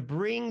 to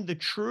bring the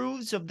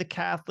truths of the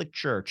Catholic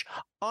Church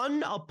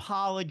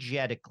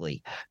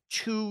unapologetically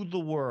to the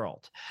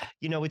world.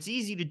 It's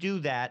easy to do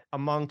that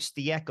amongst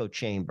the echo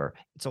chamber.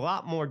 It's a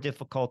lot more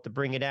difficult to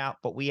bring it out,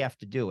 but we have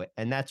to do it.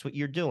 And that's what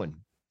you're doing.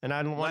 And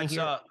I don't want to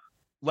hear...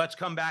 Let's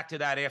come back to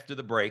that after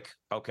the break,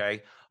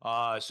 okay?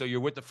 So you're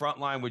with the front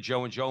line with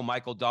Joe and Joe.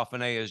 Michael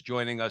Dauphinais is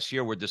joining us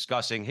here. We're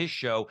discussing his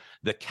show,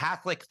 the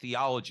Catholic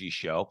Theology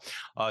Show.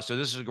 So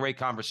this is a great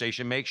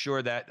conversation. Make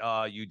sure that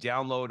you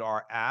download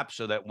our app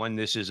so that when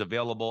this is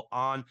available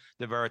on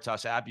the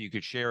Veritas app, you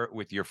could share it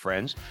with your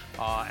friends.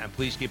 And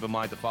please keep in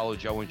mind to follow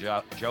Joe and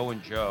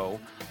Joe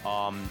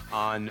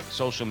on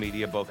social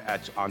media, both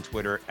on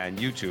Twitter and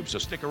YouTube. So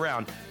stick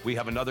around. We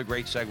have another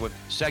great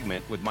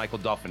segment with Michael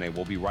Dauphinais.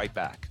 We'll be right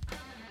back.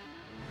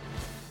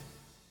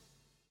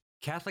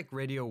 Catholic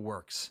radio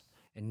works,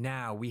 and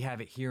now we have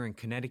it here in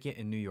Connecticut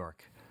and New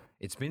York.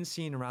 It's been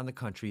seen around the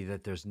country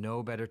that there's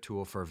no better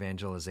tool for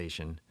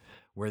evangelization.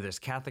 Where there's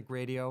Catholic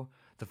radio,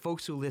 the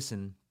folks who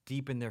listen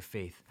deepen their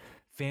faith,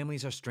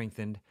 families are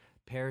strengthened,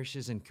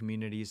 parishes and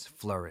communities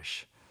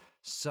flourish.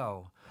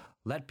 So,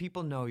 let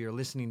people know you're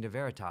listening to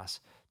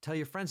Veritas, tell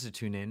your friends to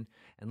tune in,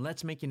 and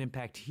let's make an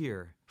impact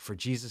here for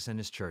Jesus and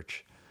His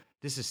Church.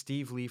 This is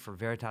Steve Lee for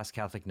Veritas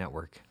Catholic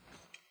Network.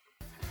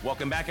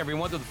 Welcome back,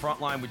 everyone, to the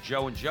front line with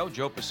Joe and Joe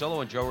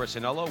Pasillo and Joe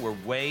Rossinello. We're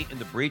way in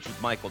the breach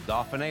with Michael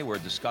Dauphinais. We're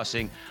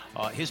discussing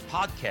his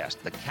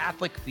podcast, the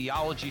Catholic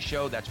Theology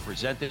Show, that's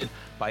presented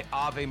by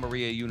Ave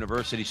Maria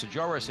University. So,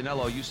 Joe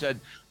Rossinello, you said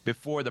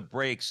before the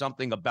break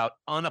something about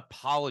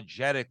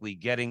unapologetically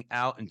getting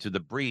out into the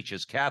breach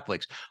as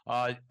Catholics.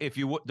 If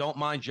you don't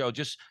mind, Joe,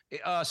 just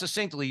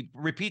succinctly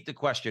repeat the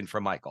question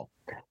for Michael.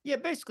 Yeah,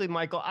 basically,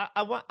 Michael,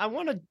 I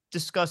want to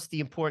discuss the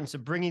importance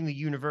of bringing the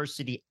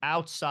university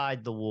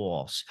outside the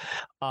walls,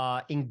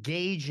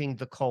 engaging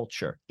the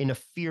culture in a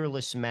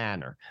fearless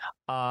manner.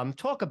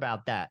 Talk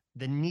about that,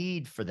 the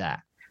need for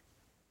that.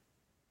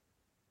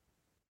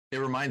 It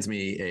reminds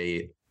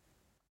me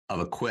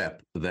a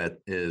quip that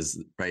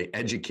is, right,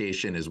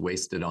 education is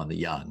wasted on the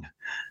young.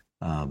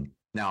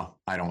 Now,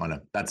 I don't want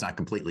to, that's not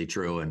completely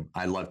true. And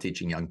I love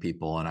teaching young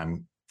people, and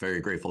I'm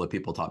very grateful that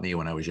people taught me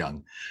when I was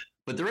young.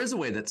 But there is a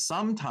way that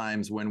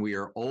sometimes when we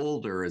are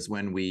older is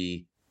when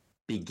we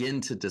begin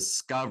to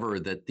discover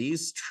that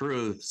these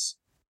truths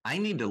I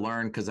need to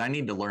learn because I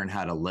need to learn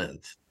how to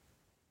live.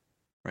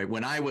 Right.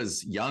 When I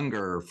was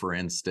younger, for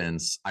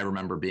instance, I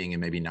remember being in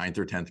maybe 9th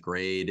or 10th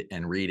grade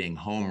and reading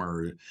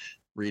Homer's,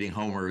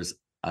 the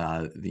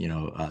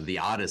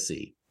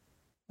Odyssey.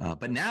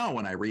 But now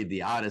when I read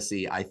the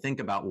Odyssey, I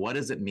think about what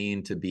does it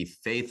mean to be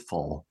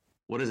faithful?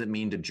 What does it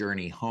mean to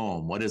journey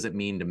home? What does it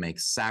mean to make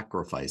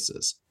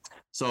sacrifices?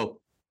 So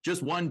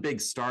just one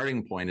big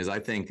starting point is I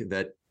think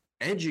that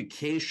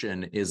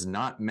education is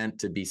not meant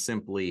to be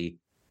simply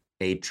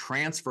a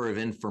transfer of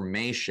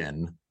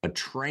information, a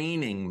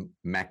training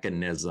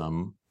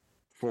mechanism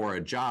for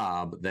a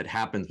job that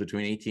happens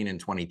between 18 and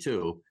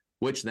 22,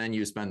 which then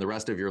you spend the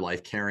rest of your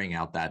life carrying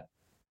out that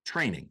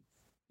training.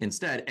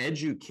 Instead,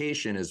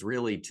 education is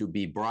really to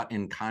be brought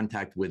in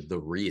contact with the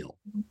real.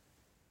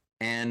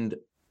 And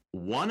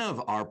one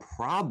of our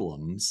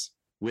problems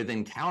with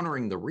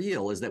encountering the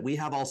real is that we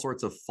have all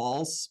sorts of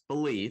false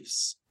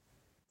beliefs,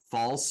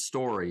 false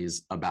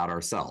stories about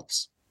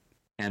ourselves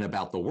and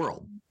about the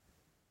world.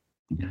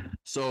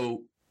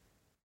 So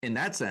in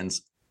that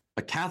sense,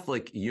 a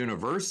Catholic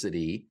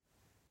university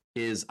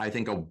is, I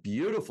think, a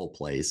beautiful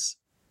place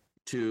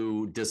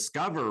to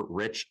discover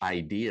rich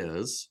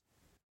ideas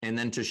and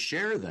then to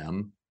share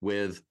them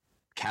with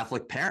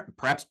Catholic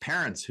perhaps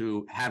parents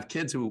who have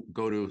kids who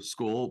go to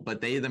school, but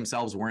they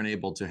themselves weren't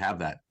able to have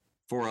that.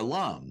 For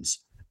alums,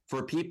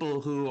 for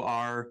people who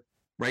are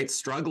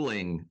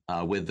struggling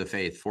with the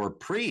faith, for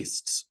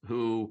priests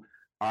who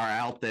are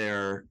out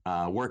there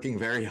working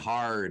very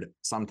hard,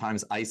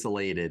 sometimes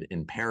isolated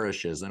in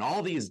parishes, and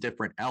all these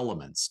different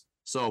elements.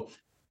 So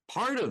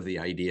part of the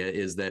idea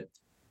is that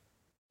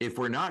if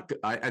we're not,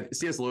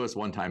 C.S. Lewis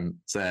one time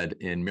said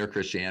in Mere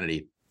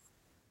Christianity,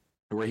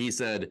 where he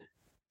said,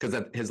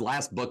 because his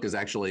last book is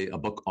actually a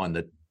book on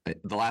the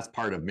last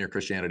part of Mere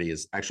Christianity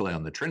is actually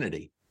on the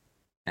Trinity.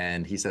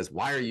 And he says,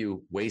 why are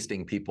you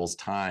wasting people's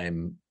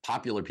time?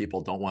 Popular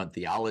people don't want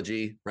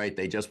theology, right?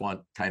 They just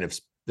want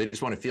they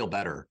just want to feel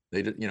better.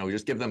 They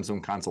just give them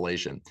some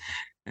consolation.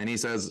 And he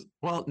says,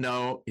 well,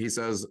 no, he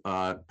says,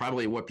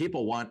 probably what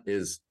people want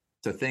is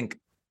to think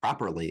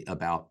properly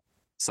about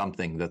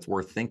something that's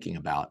worth thinking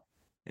about.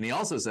 And he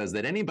also says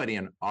that anybody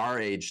in our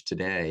age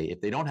today,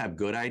 if they don't have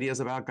good ideas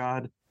about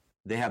God,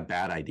 they have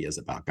bad ideas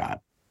about God.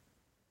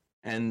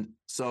 And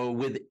so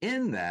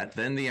within that,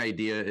 then the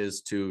idea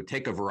is to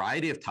take a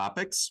variety of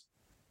topics,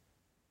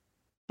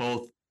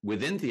 both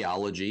within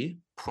theology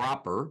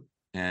proper,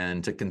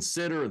 and to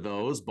consider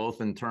those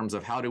both in terms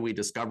of how do we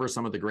discover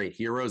some of the great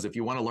heroes. If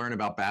you want to learn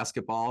about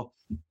basketball,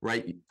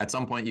 right, at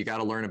some point you got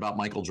to learn about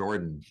Michael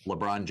Jordan,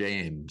 LeBron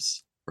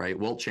James, right,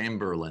 Wilt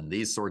Chamberlain,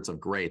 these sorts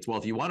of greats. Well,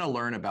 if you want to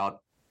learn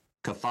about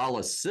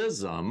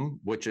Catholicism,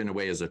 which in a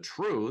way is a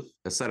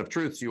set of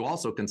truths, you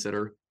also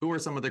consider who are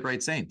some of the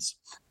great saints.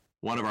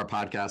 One of our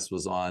podcasts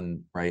was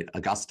on,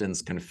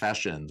 Augustine's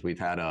Confessions. We've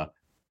had a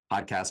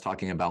podcast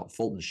talking about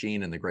Fulton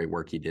Sheen and the great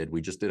work he did.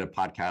 We just did a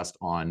podcast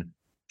on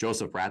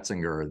Joseph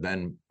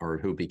Ratzinger,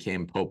 who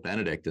became Pope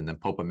Benedict and then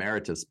Pope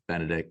Emeritus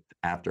Benedict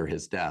after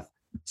his death.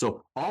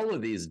 So all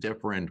of these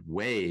different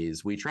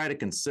ways we try to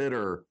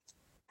consider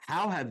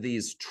how have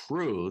these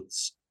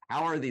truths,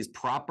 how are these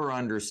proper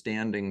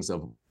understandings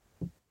of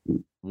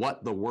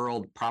what the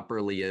world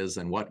properly is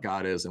and what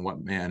God is and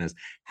what man is,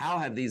 how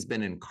have these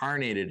been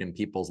incarnated in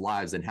people's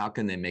lives and how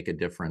can they make a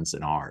difference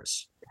in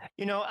ours?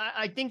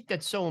 I think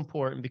that's so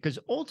important because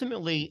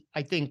ultimately,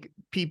 I think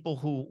people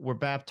who were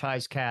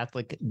baptized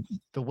Catholic,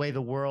 the way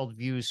the world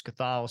views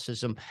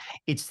Catholicism,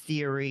 it's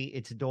theory,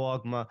 it's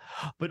dogma,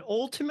 but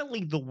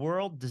ultimately the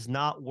world does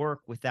not work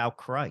without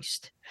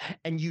Christ.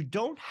 And you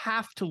don't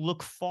have to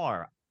look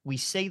far. We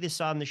say this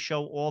on the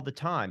show all the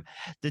time.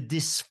 The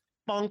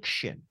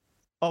dysfunction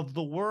of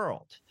the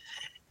world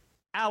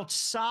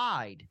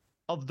outside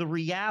of the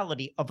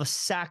reality of a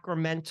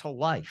sacramental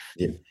life.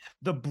 Yeah.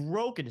 The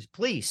brokenness,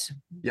 please.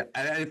 Yeah,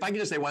 if I can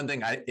just say one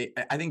thing,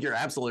 I think you're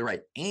absolutely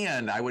right.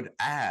 And I would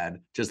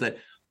add just that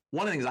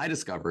one of the things I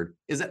discovered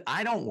is that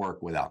I don't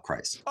work without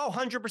Christ. Oh,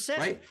 100%.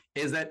 Right?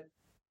 Is that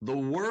the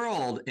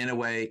world, in a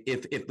way,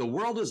 if the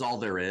world is all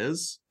there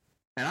is,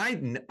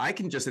 and I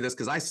can just say this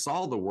because I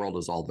saw the world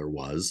as all there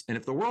was, and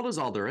if the world is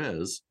all there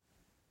is,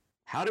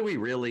 how do we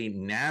really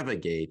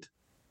navigate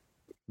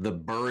the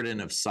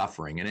burden of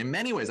suffering? And in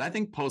many ways, I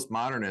think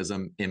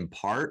postmodernism in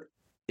part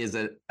is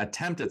an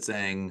attempt at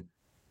saying,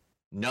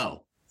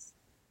 no,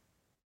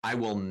 I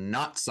will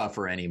not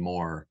suffer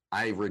anymore.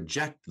 I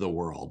reject the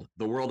world.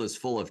 The world is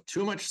full of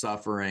too much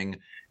suffering.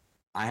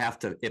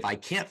 If I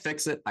can't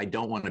fix it, I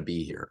don't want to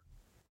be here.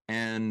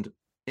 And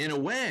in a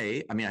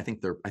way, I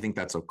think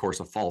that's of course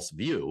a false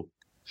view,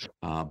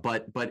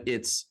 but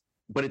it's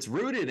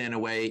rooted in a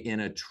way in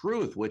a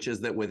truth, which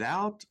is that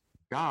without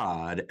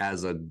God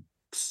as a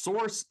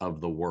source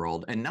of the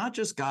world, and not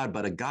just God,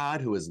 but a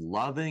God who is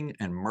loving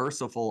and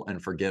merciful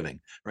and forgiving,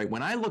 right?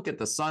 When I look at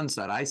the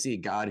sunset, I see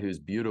God who's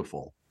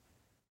beautiful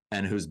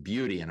and who's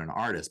beauty and an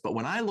artist. But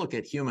when I look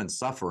at human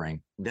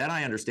suffering, then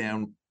I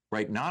understand,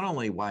 right, not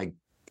only why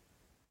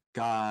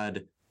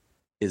God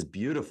is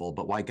beautiful,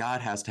 but why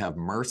God has to have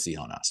mercy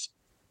on us.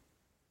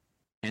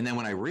 And then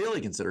when I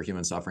really consider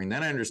human suffering,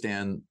 then I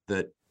understand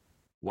that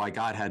why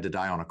God had to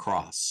die on a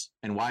cross,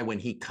 and why when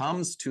he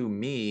comes to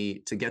me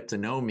to get to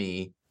know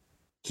me,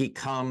 he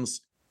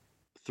comes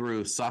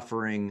through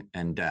suffering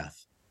and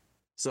death.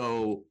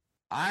 So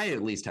I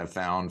at least have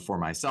found for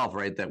myself,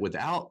 right, that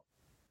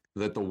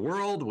the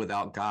world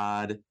without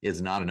God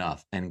is not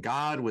enough, and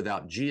God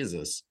without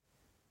Jesus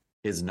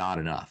is not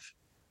enough.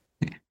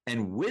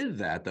 And with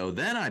that, though,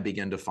 then I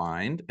begin to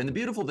find, and the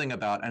beautiful thing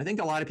about, and I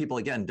think a lot of people,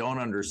 again, don't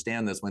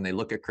understand this when they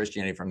look at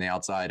Christianity from the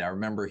outside. I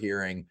remember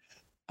hearing,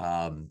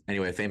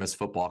 a famous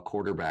football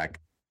quarterback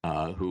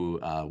who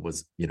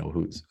was,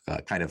 who's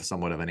kind of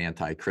somewhat of an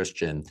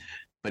anti-Christian.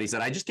 But he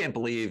said, I just can't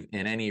believe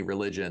in any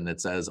religion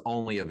that says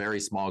only a very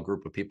small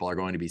group of people are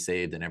going to be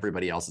saved and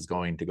everybody else is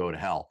going to go to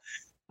hell,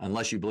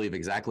 unless you believe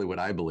exactly what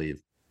I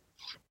believe.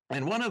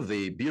 And one of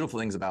the beautiful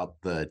things about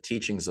the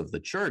teachings of the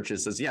church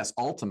is, yes,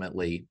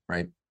 ultimately,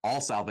 right, all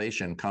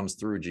salvation comes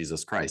through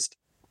Jesus Christ.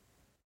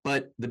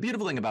 But the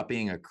beautiful thing about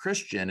being a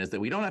Christian is that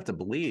we don't have to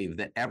believe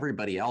that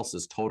everybody else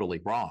is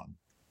totally wrong.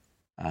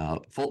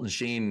 Fulton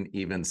Sheen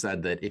even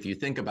said that if you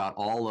think about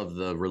all of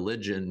the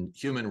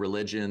human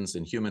religions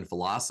and human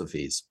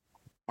philosophies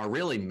are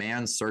really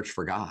man's search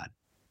for God.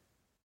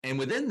 And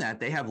within that,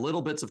 they have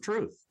little bits of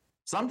truth,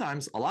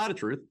 sometimes a lot of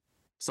truth,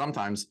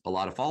 sometimes a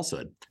lot of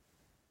falsehood.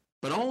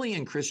 But only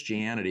in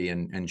Christianity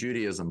and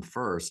Judaism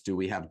first do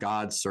we have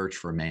God's search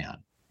for man.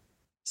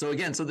 So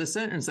again, so the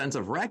sense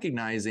of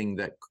recognizing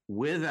that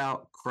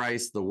without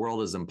Christ, the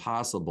world is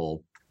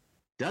impossible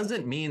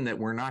doesn't mean that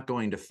we're not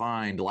going to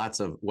find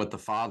lots of what the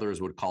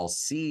fathers would call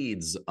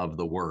seeds of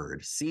the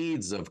word,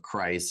 seeds of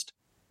Christ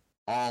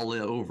all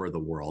over the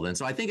world. And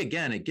so I think,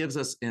 again, it gives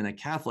us, in a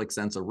Catholic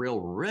sense, a real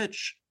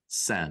rich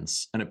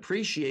sense, an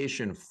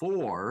appreciation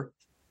for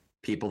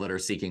people that are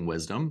seeking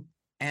wisdom,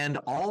 and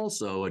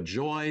also a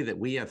joy that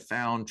we have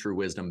found true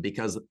wisdom,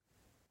 because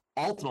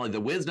ultimately the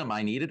wisdom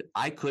I needed,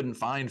 I couldn't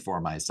find for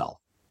myself,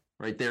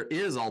 right? There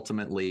is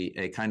ultimately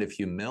a kind of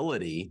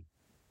humility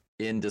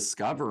in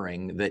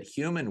discovering that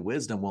human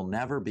wisdom will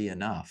never be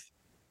enough,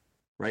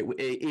 right?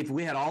 If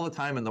we had all the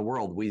time in the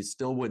world, we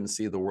still wouldn't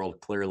see the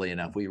world clearly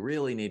enough. We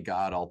really need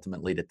God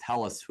ultimately to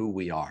tell us who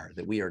we are,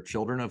 that we are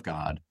children of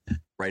God,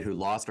 right, who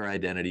lost our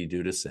identity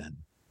due to sin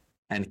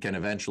and can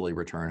eventually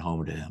return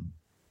home to him.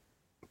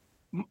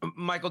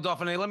 Michael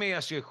Dauphinais, let me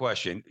ask you a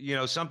question.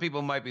 Some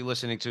people might be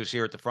listening to us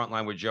here at the Front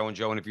Line with Joe and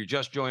Joe. And if you're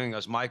just joining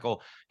us,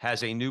 Michael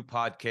has a new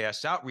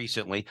podcast out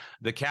recently,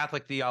 The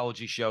Catholic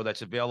Theology Show,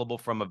 that's available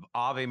from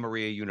Ave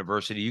Maria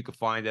University. You can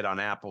find it on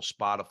Apple,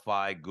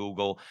 Spotify,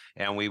 Google,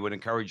 and we would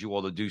encourage you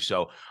all to do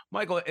so.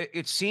 Michael,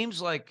 it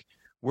seems like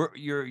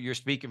you're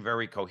speaking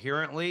very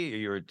coherently.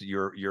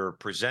 You're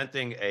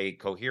presenting a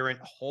coherent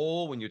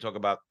whole when you talk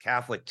about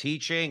Catholic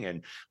teaching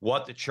and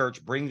what the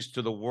church brings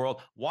to the world.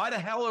 Why the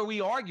hell are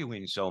we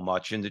arguing so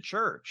much in the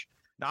church?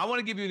 Now, I want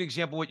to give you an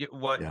example of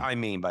what I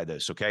mean by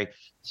this, okay?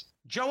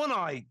 Joe and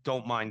I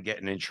don't mind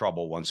getting in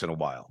trouble once in a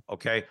while,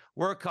 okay?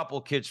 We're a couple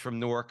of kids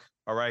from Newark,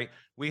 all right?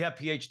 We have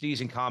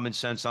PhDs in common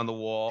sense on the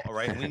wall, all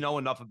right? We know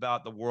enough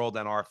about the world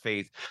and our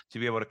faith to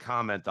be able to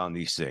comment on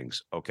these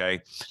things,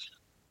 okay?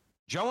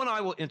 Joe and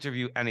I will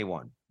interview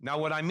anyone. Now,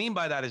 what I mean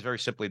by that is very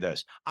simply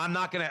this: I'm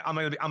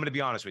gonna be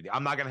honest with you.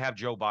 I'm not gonna have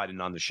Joe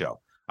Biden on the show.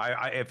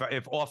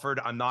 If offered,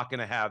 I'm not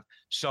gonna have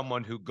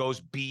someone who goes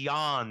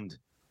beyond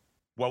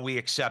what we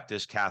accept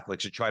as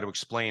Catholics to try to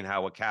explain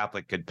how a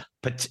Catholic could,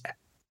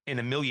 in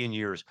a million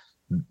years,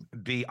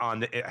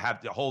 have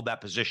to hold that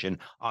position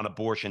on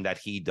abortion that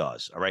he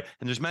does. All right,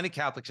 and there's many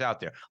Catholics out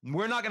there.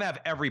 We're not gonna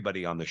have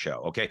everybody on the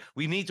show. Okay,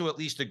 we need to at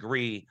least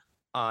agree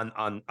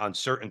on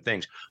certain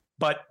things,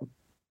 but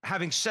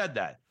having said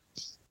that,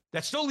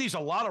 that still leaves a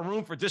lot of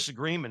room for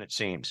disagreement, it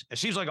seems. It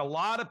seems like a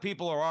lot of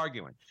people are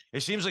arguing.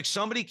 It seems like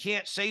somebody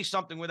can't say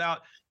something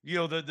without,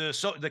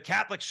 the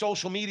Catholic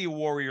social media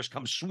warriors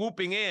come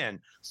swooping in,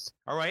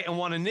 all right, and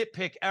want to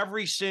nitpick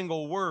every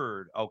single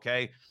word,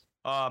 okay?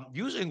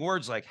 Using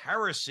words like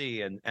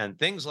heresy and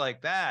things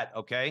like that,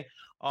 okay?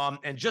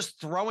 And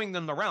just throwing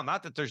them around.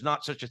 Not that there's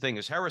not such a thing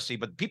as heresy,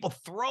 but people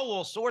throw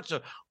all sorts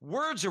of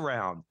words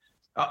around.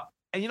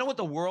 And you know what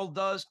the world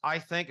does, I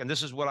think, and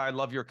this is what I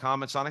love your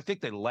comments on, I think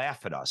they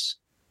laugh at us.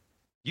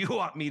 You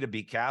want me to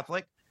be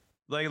Catholic?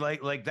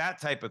 Like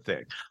that type of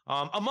thing.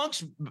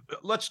 Amongst,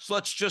 let's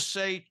just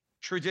say,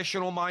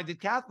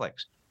 traditional-minded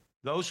Catholics,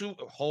 those who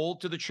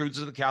hold to the truths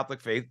of the Catholic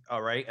faith,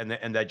 all right,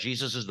 and that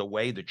Jesus is the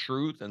way, the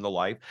truth, and the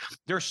life.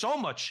 There's so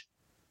much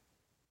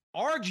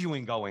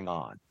arguing going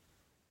on.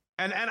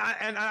 And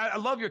I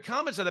love your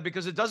comments on that,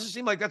 because it doesn't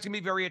seem like that's going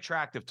to be very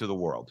attractive to the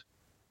world.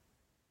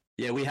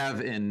 Yeah, we have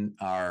in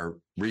our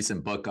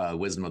recent book,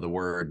 Wisdom of the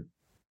Word,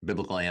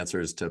 biblical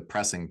answers to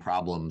pressing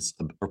problems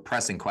or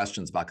pressing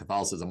questions about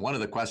Catholicism. One of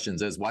the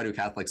questions is, why do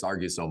Catholics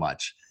argue so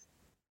much?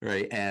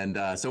 Right. And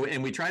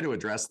and we try to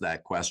address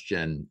that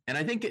question. And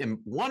I think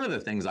one of the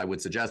things I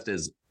would suggest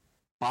is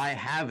by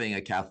having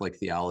a Catholic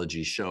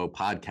theology show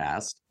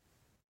podcast,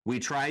 we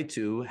try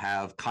to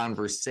have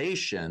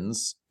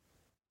conversations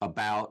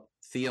about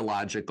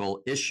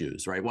theological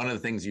issues, right? One of the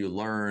things you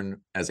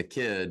learn as a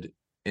kid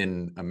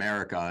in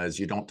America is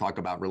you don't talk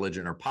about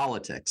religion or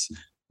politics.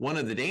 One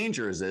of the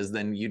dangers is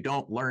then you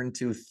don't learn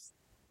to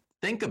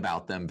think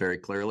about them very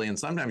clearly, and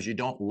sometimes you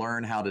don't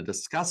learn how to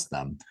discuss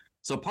them.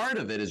 So part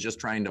of it is just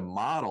trying to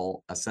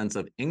model a sense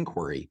of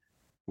inquiry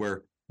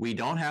where we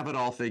don't have it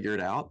all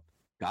figured out.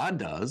 God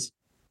does,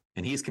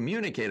 and he's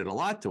communicated a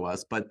lot to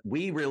us, but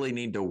we really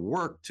need to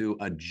work to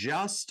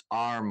adjust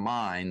our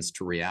minds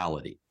to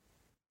reality,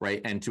 right?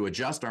 And to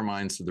adjust our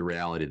minds to the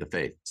reality of the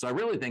faith. So I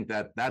really think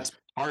that that's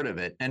part of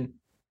it. And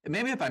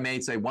maybe if I may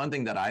say one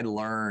thing that I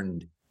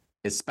learned,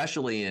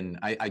 especially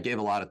I gave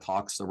a lot of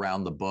talks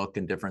around the book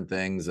and different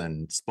things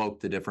and spoke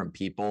to different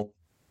people.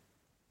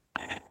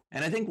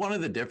 And I think one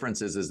of the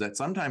differences is that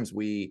sometimes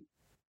we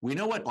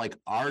know what like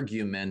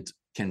argument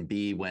can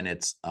be when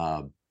it's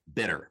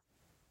bitter.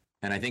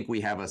 And I think we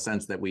have a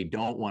sense that we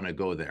don't want to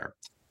go there.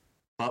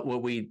 But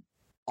what we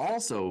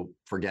also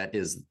forget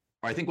is,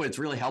 or I think what it's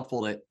really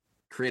helpful to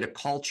create a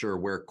culture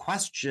where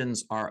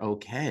questions are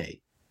okay.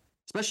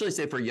 Especially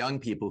say for young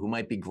people who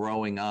might be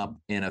growing up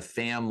in a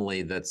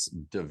family that's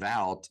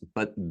devout,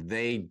 but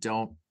they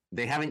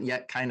haven't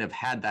yet kind of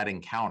had that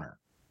encounter.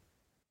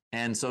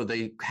 And so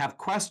they have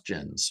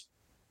questions.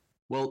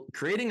 Well,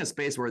 creating a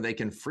space where they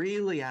can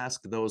freely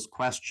ask those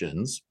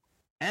questions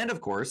and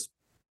of course,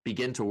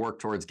 begin to work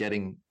towards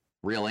getting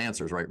real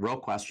answers, right? Real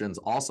questions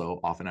also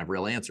often have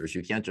real answers.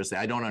 You can't just say,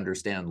 I don't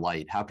understand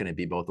light. How can it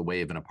be both a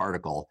wave and a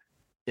particle?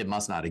 It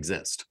must not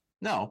exist.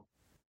 No.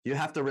 You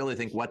have to really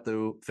think, what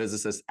do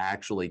physicists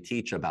actually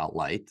teach about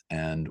light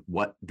and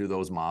what do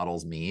those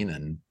models mean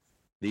and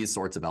these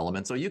sorts of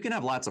elements. So you can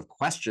have lots of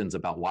questions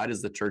about why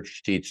does the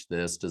church teach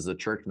this? Does the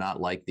church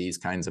not like these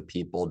kinds of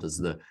people?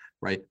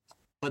 Right?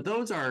 But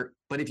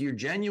if you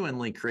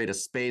genuinely create a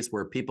space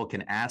where people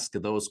can ask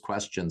those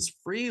questions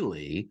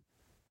freely,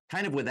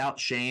 kind of without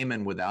shame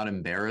and without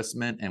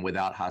embarrassment and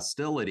without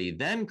hostility,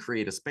 then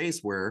create a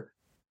space where,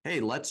 hey,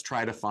 let's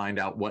try to find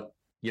out what,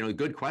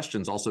 good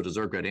questions also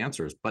deserve good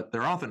answers, but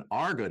there often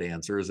are good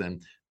answers.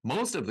 And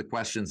most of the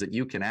questions that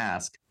you can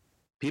ask,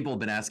 people have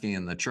been asking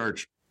in the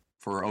church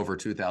for over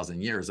 2,000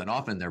 years, and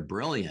often they're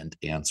brilliant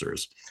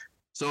answers.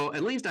 So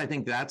at least I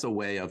think that's a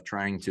way of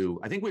trying to,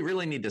 I think we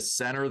really need to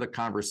center the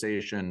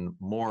conversation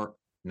more,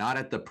 not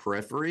at the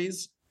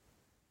peripheries,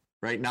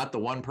 right? Not the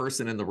one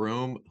person in the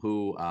room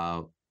who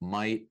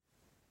might,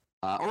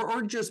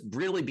 or just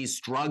really be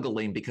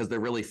struggling because they're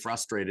really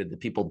frustrated that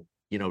people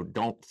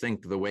don't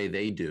think the way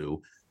they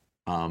do.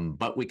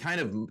 But we kind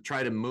of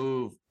try to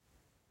move,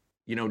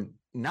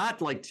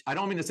 not like, I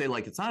don't mean to say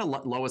like, it's not a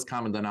lowest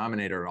common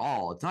denominator at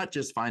all. It's not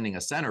just finding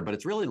a center, but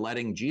it's really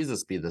letting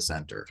Jesus be the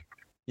center.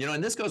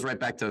 And this goes right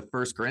back to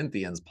 1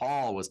 Corinthians.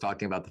 Paul was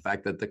talking about the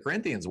fact that the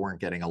Corinthians weren't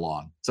getting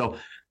along. So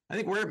I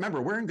think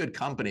we're in good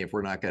company if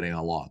we're not getting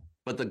along.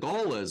 But the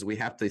goal is we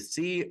have to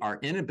see our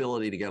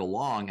inability to get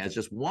along as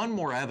just one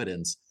more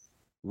evidence.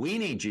 We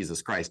need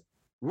Jesus Christ.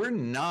 We're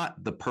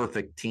not the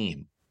perfect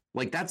team.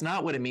 Like, that's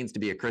not what it means to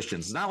be a Christian.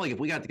 It's not like if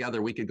we got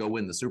together, we could go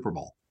win the Super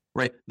Bowl,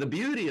 right? The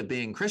beauty of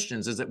being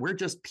Christians is that we're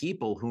just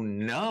people who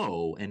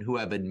know and who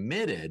have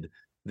admitted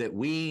that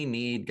we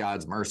need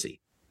God's mercy.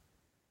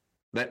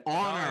 That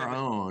on our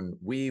own,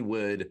 we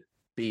would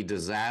be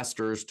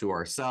disasters to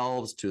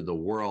ourselves, to the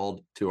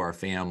world, to our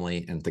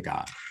family, and to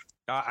God.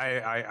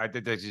 I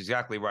think that's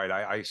exactly right.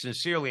 I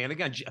sincerely, and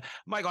again,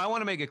 Michael, I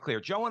want to make it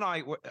clear. Joe and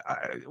I,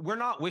 we're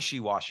not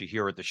wishy-washy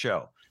here at the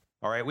show.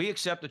 All right, we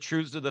accept the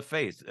truths of the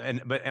faith,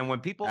 and when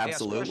people ask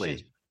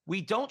questions,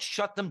 we don't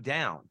shut them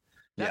down.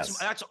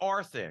 That's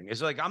our thing.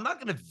 It's like, I'm not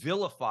going to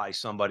vilify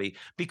somebody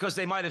because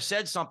they might have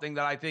said something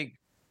that I think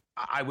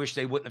I wish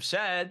they wouldn't have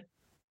said,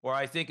 or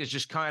I think is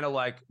just kind of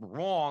like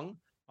wrong.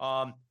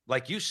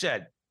 Like you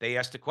said, they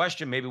asked a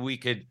question. Maybe we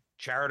could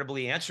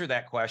charitably answer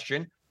that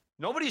question.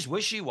 Nobody's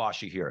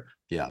wishy-washy here.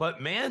 Yeah.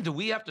 But man, do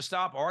we have to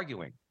stop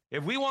arguing?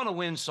 If we want to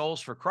win souls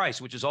for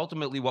Christ, which is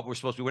ultimately what we're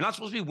supposed to be, we're not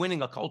supposed to be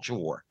winning a culture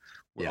war.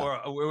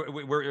 Yeah.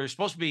 We're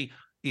supposed to be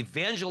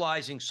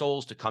evangelizing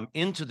souls to come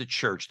into the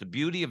church, the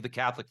beauty of the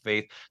Catholic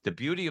faith, the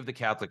beauty of the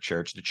Catholic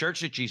Church, the church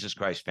that Jesus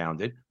Christ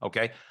founded.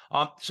 Okay.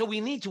 So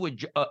we need to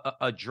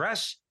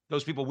address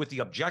those people with the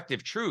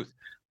objective truth.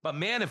 But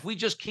man, if we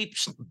just keep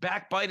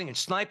backbiting and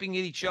sniping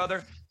at each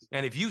other,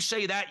 and if you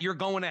say that, you're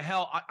going to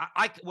hell.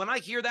 When I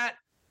hear that,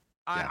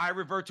 I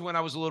revert to when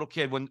I was a little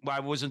kid, when I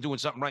wasn't doing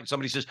something right. And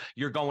somebody says,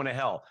 you're going to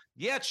hell.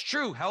 Yeah, it's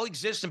true. Hell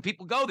exists and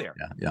people go there.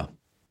 Yeah.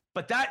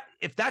 But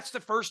if that's the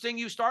first thing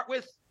you start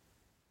with,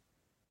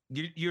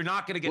 you're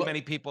not going to get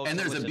many people. And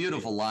there's a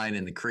beautiful line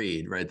in the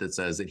creed, right, that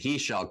says that he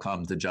shall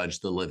come to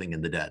judge the living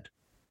and the dead.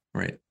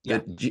 Right. Yeah.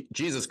 That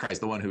Jesus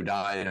Christ, the one who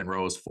died and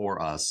rose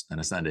for us and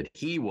ascended,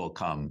 he will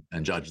come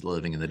and judge the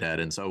living and the dead.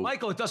 And so,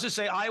 Michael, it doesn't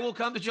say I will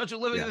come to judge the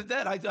living Yeah. and the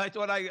dead. I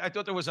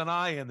thought there was an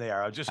I in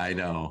there. I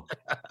know.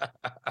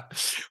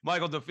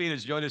 Michael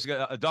Dauphinais joining us,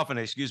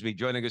 Dauphinais, excuse me,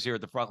 joining us here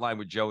at the front line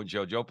with Joe and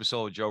Joe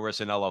Pasillo, Joe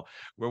Ressinello.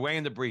 We're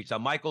weighing the breach. Now,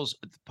 Michael's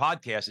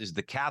podcast is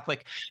the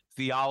Catholic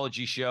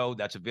Theology Show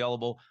that's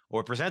available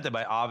or presented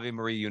by Ave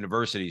Maria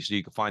University. So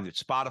you can find it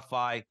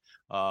Spotify,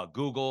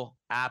 Google,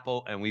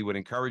 Apple, and we would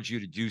encourage you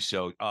to do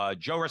so.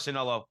 Joe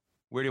Ressinello,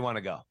 where do you want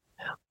to go?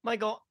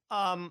 Michael,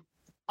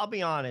 I'll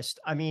be honest.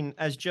 I mean,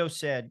 as Joe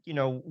said,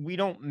 we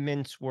don't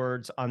mince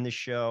words on the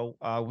show.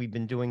 We've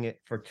been doing it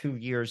for 2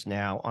 years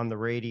now on the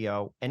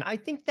radio, and I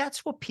think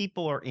that's what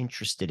people are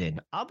interested in.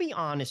 I'll be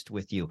honest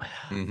with you.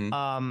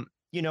 Mhm.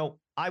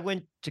 I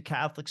went to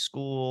Catholic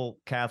school,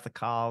 Catholic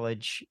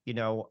college,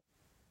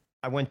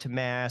 I went to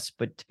mass,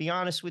 but to be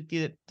honest with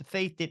you, the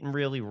faith didn't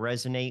really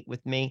resonate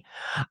with me.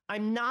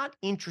 I'm not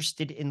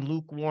interested in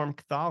lukewarm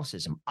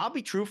Catholicism. I'll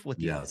be truthful with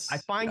you. Yes. I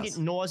find Yes.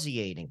 it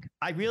nauseating.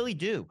 I really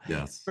do.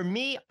 Yes. For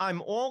me,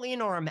 I'm all in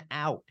or I'm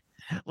out.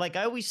 Like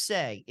I always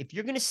say, if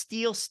you're going to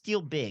steal,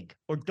 steal big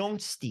or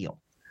don't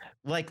steal.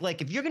 Like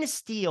if you're going to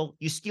steal,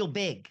 you steal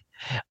big.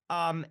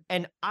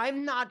 And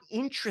I'm not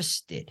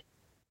interested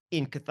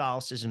in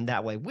Catholicism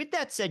that way. With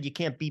that said, you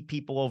can't beat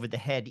people over the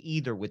head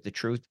either with the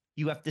truth.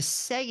 You have to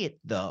say it,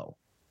 though.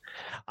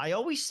 I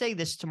always say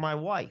this to my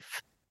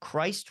wife.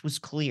 Christ was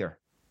clear.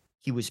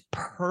 He was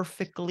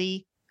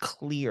perfectly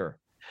clear.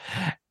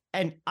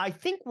 And I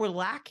think we're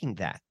lacking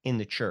that in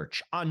the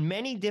church on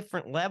many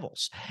different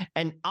levels.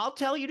 And I'll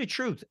tell you the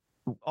truth.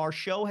 Our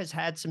show has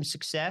had some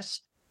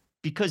success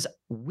because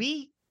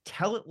we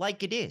tell it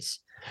like it is.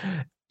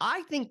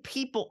 I think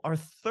people are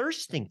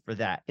thirsting for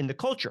that in the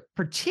culture,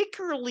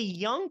 particularly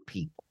young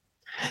people.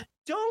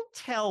 Don't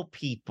tell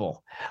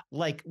people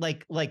like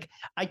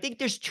I think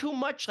there's too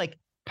much like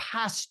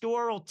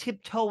pastoral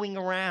tiptoeing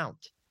around.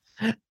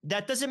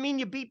 That doesn't mean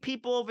you beat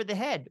people over the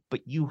head,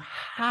 but you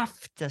have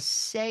to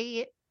say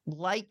it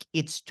like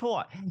it's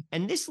taught.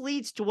 And this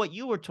leads to what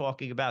you were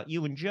talking about,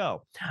 you and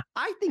Joe.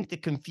 I think the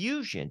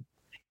confusion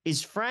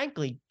is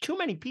frankly too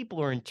many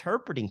people are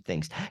interpreting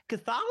things.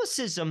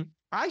 Catholicism,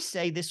 I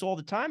say this all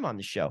the time on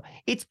the show,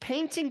 it's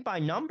painting by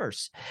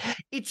numbers.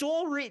 It's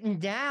all written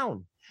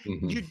down.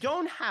 Mhm. You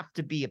don't have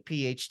to be a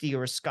PhD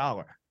or a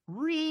scholar.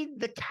 Read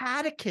the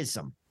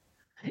catechism.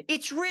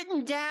 It's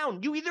written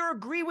down. You either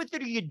agree with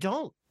it or you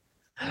don't.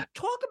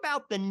 Talk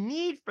about the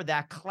need for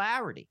that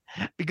clarity,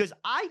 because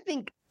I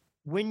think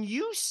when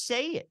you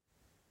say it,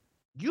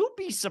 you'll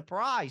be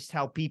surprised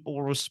how people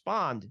will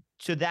respond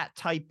to that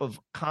type of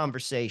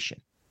conversation.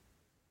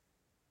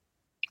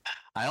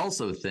 I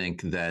also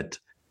think that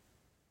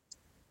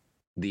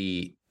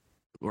if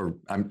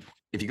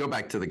you go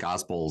back to the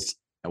Gospels,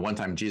 at one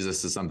time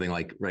Jesus says something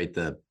like, right,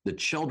 the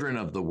children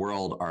of the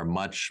world are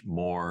much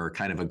more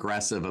kind of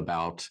aggressive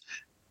about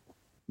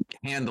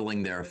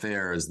handling their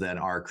affairs than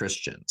are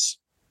Christians.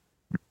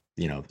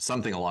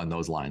 Something along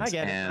those lines. I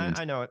get it.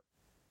 I know it.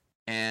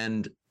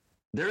 And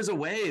there's a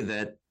way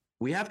that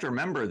we have to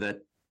remember that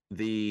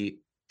the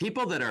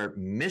people that are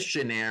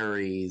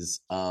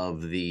missionaries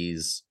of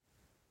these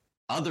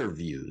other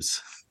views,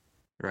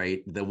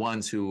 right? The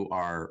ones who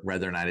are,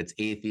 whether or not it's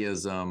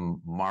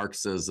atheism,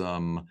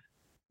 Marxism,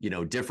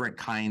 different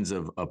kinds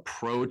of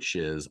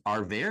approaches,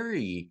 are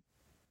very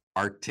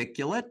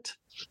articulate.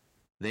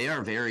 They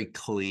are very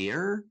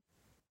clear.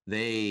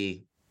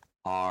 They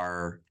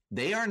are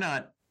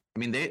not,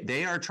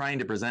 they are trying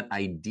to present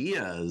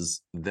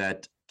ideas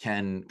that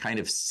can kind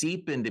of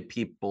seep into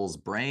people's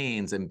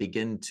brains and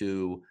begin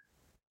to,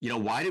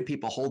 why do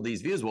people hold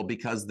these views? Well,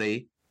 because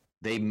they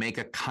make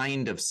a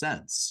kind of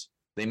sense.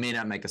 They may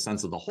not make a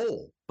sense of the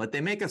whole, but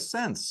they make a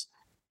sense.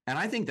 And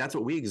I think that's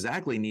what we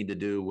exactly need to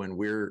do when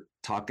we're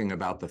talking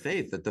about the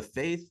faith, that the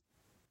faith,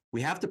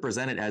 we have to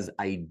present it as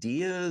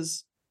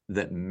ideas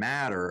that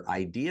matter,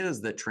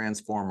 ideas that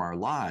transform our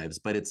lives,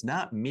 but it's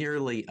not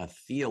merely a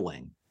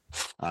feeling.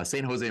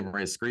 St. Jose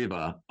Maria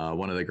Escriva,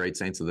 one of the great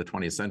saints of the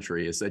 20th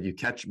century, has said, you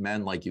catch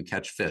men like you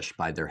catch fish,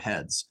 by their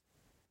heads.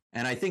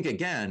 And I think,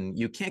 again,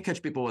 you can't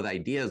catch people with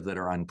ideas that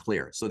are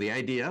unclear. So the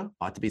idea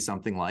ought to be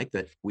something like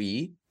that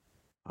we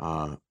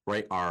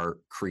are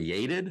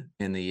created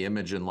in the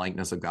image and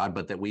likeness of God,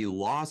 but that we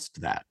lost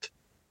that.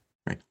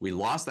 Right? We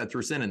lost that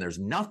through sin, and there's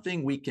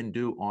nothing we can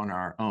do on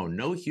our own.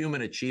 No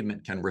human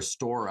achievement can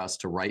restore us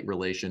to right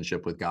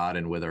relationship with God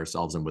and with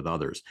ourselves and with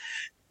others.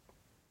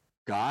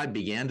 God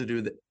began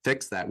to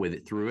fix that with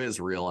it through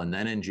Israel and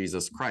then in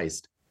Jesus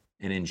Christ.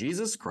 And in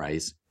Jesus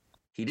Christ,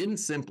 he didn't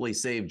simply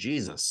save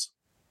Jesus.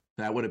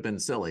 That would have been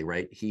silly,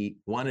 right? He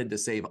wanted to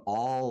save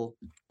all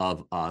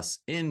of us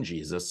in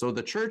Jesus. So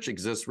the church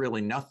exists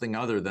really nothing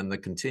other than the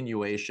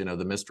continuation of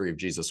the mystery of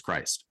Jesus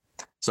Christ.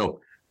 So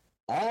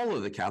all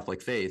of the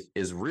Catholic faith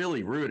is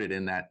really rooted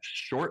in that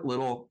short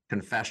little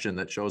confession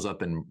that shows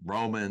up in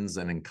Romans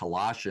and in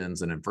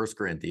Colossians and in 1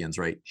 Corinthians,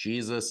 right?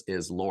 Jesus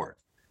is Lord.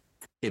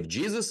 If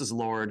Jesus is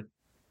Lord,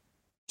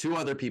 two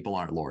other people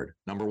aren't Lord.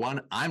 Number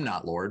one, I'm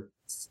not Lord,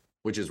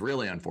 which is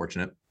really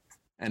unfortunate.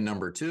 And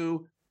number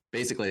two,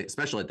 basically,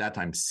 especially at that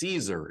time,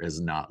 Caesar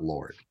is not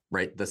Lord,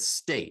 right? The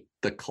state,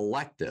 the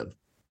collective.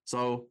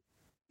 So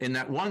in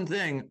that one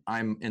thing,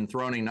 I'm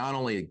enthroning not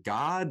only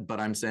God, but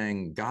I'm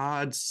saying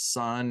God's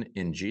Son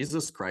in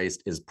Jesus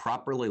Christ is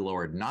properly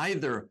Lord,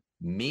 neither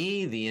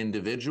me, the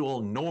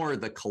individual, nor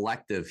the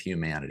collective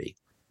humanity.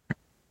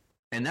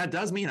 And that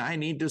does mean I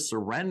need to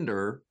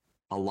surrender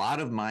a lot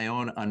of my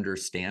own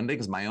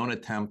understandings, my own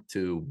attempt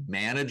to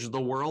manage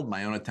the world,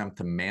 my own attempt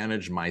to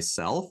manage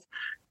myself,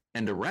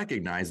 and to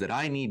recognize that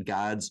I need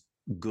God's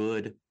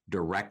good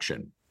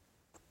direction.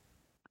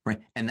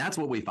 Right? And that's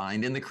what we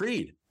find in the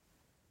Creed.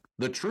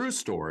 The true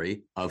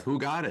story of who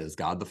God is,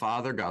 God the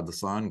Father, God the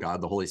Son,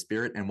 God the Holy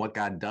Spirit, and what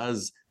God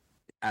does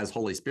as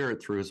Holy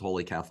Spirit through his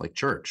Holy Catholic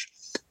Church.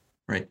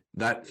 Right?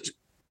 That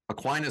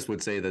Aquinas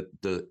would say that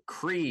the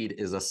Creed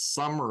is a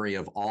summary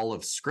of all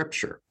of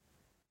Scripture.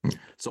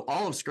 So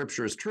all of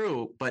Scripture is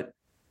true, but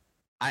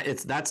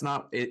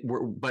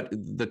but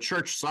the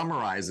Church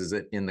summarizes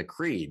it in the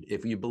Creed.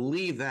 If you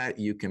believe that,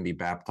 you can be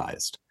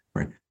baptized.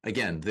 Right?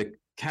 Again, the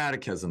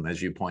Catechism,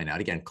 as you point out,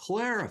 again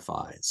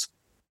clarifies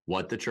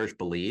what the Church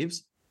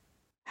believes,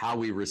 how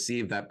we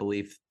receive that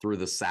belief through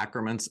the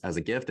sacraments as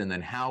a gift, and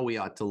then how we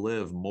ought to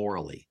live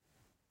morally.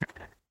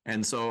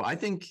 And so I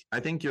think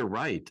you're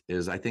right.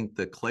 I think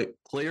the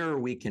clearer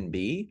we can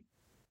be,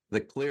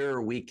 the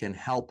clearer we can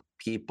help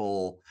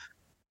people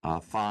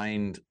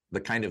find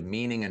the kind of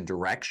meaning and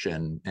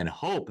direction and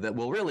hope that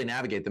will really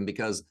navigate them,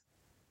 because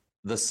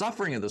the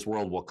suffering of this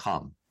world will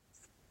come,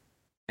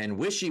 and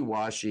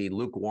wishy-washy,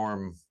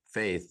 lukewarm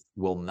faith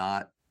will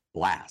not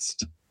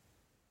last.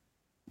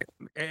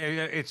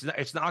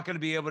 It's not going to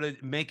be able to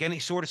make any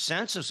sort of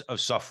sense of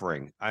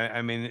suffering.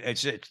 I mean,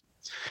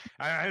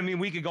 I mean,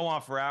 we could go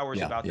on for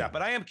hours about that,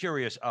 but I am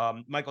curious,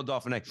 Michael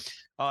Dauphinais,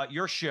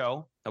 your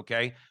show,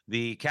 okay,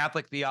 the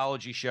Catholic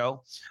Theology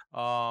Show.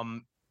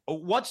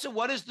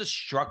 What is the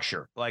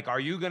structure? Like, are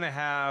you going to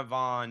have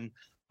on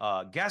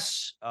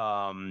guests,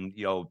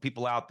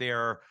 people out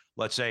there,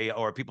 let's say,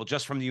 or people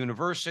just from the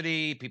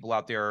university, people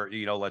out there,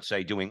 let's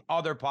say doing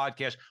other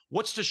podcasts?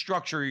 What's the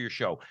structure of your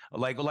show?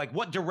 Like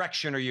what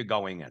direction are you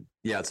going in?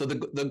 Yeah. So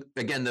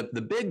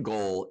the big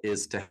goal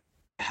is to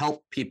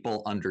help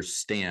people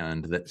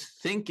understand that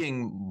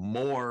thinking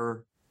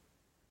more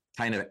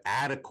kind of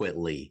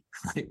adequately,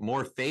 right,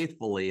 more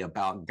faithfully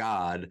about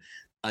God,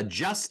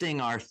 adjusting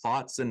our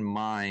thoughts and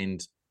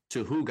mind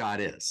to who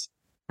God is,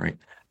 right?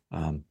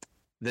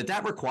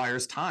 That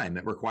requires time.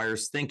 It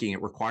requires thinking.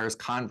 It requires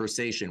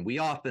conversation. We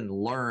often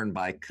learn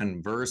by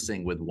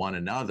conversing with one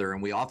another,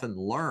 and we often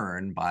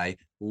learn by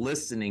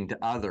listening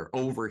to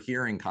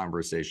overhearing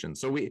conversations.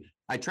 So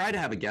I try to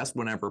have a guest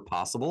whenever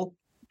possible,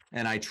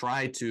 and I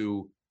try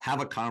to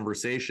have a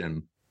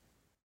conversation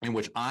in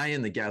which I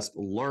and the guest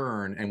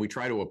learn, and we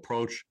try to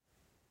approach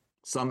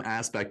some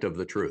aspect of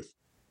the truth.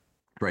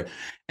 Right.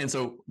 And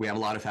so we have a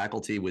lot of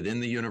faculty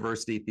within the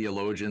university,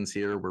 theologians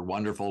here. We're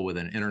wonderful with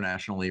an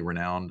internationally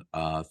renowned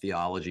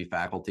theology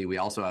faculty. We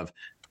also have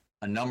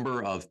a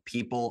number of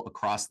people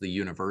across the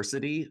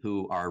university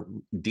who are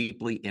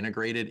deeply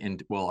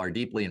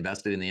deeply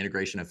invested in the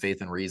integration of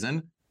faith and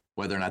reason,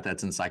 whether or not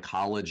that's in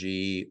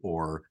psychology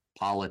or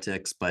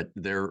politics, but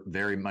they're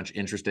very much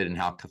interested in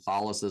how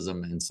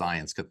Catholicism and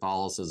science,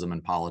 Catholicism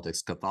and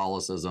politics,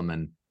 Catholicism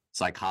and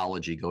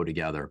psychology go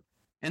together.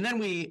 And then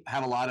we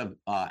have a lot of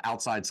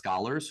outside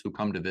scholars who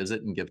come to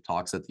visit and give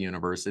talks at the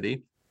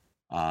university.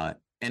 And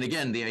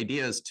again, the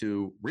idea is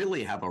to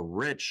really have a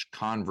rich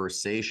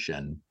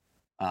conversation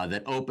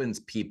that opens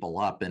people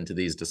up into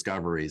these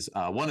discoveries.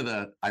 I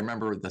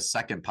remember the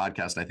second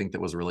podcast, I think, that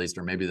was released,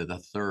 or maybe the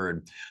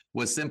third,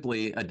 was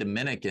simply a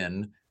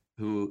Dominican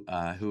who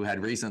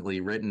had recently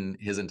written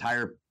his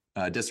entire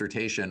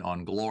dissertation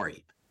on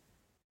glory.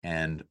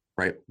 And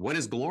right, what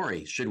is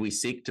glory? Should we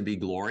seek to be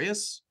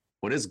glorious?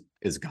 What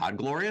is God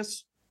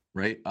glorious?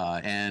 Right.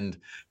 And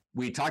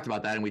we talked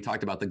about that, and we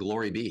talked about the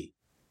glory be.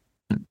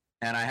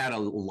 And I had a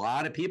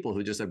lot of people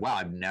who just said, wow,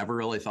 I've never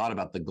really thought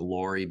about the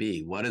glory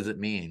be. What does it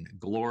mean?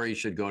 Glory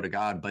should go to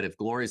God. But if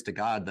glory is to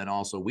God, then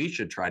also we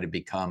should try to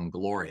become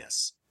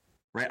glorious.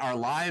 Right. Our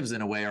lives,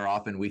 in a way, are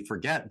often, we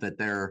forget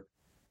that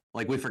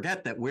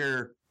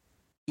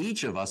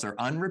each of us are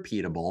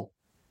unrepeatable,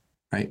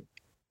 right?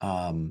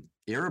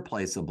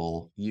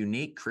 Irreplaceable,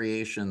 unique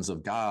creations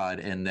of God,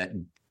 and that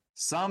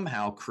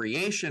somehow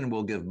creation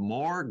will give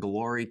more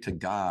glory to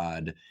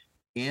God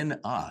in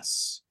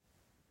us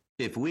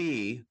if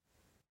we,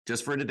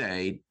 just for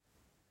today,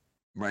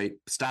 right,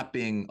 stop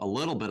being a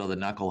little bit of the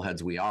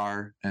knuckleheads we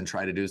are and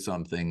try to do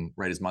something,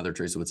 right, as Mother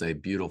Teresa would say,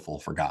 beautiful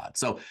for God.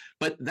 So,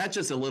 but that's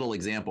just a little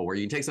example where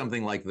you can take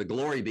something like the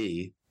glory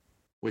be,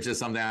 which is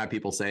something that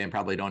people say and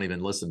probably don't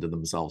even listen to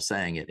themselves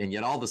saying it. And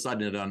yet all of a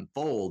sudden it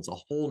unfolds a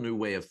whole new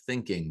way of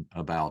thinking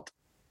about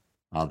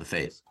the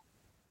faith.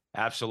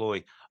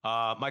 Absolutely.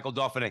 Michael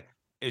Dauphinais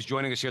is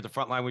joining us here at the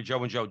front line with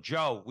Joe and Joe.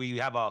 Joe, we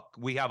have a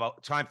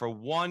time for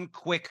one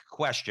quick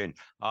question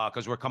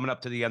because we're coming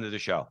up to the end of the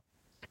show.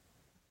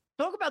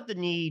 Talk about the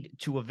need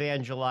to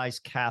evangelize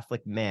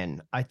Catholic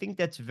men. I think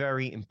that's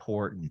very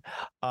important.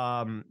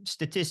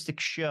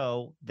 Statistics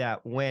show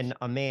that when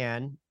a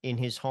man in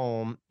his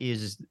home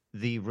is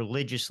the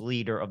religious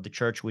leader of the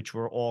church, which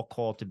we're all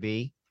called to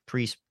be,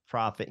 priest,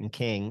 prophet, and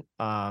king,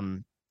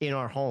 in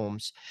our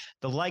homes,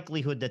 the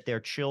likelihood that their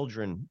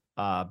children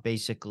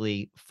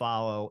basically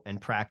follow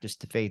and practice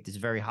the faith is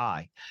very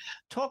high.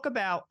 Talk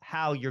about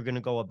how you're going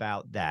to go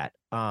about that.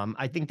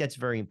 I think that's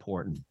very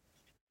important.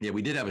 Yeah,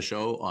 we did have a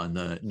show on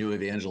the new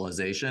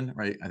evangelization,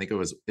 right? I think it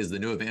was, is the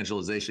new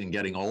evangelization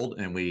getting old?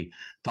 And we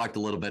talked a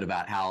little bit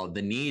about how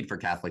the need for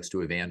Catholics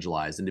to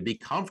evangelize and to be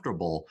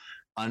comfortable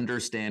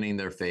understanding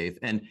their faith.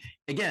 And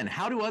again,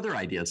 how do other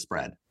ideas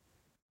spread?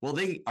 Well,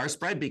 they are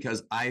spread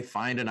because I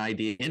find an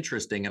idea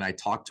interesting and I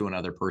talk to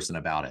another person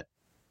about it.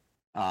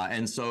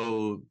 And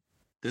so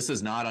this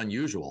is not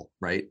unusual,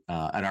 right?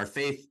 And our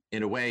faith,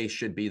 in a way,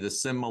 should be the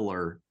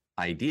similar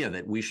idea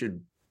that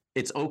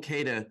it's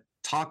okay to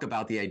talk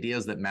about the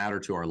ideas that matter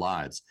to our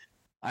lives.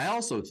 I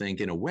also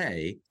think, in a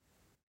way,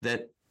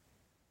 that,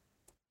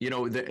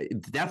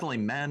 definitely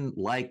men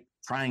like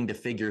trying to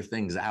figure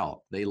things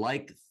out. They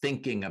like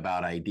thinking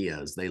about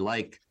ideas. They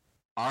like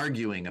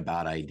arguing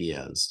about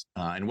ideas.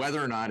 And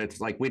whether or not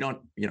it's like, we don't,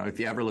 if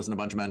you ever listen to a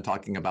bunch of men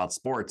talking about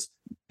sports,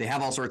 they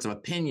have all sorts of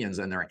opinions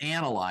and they're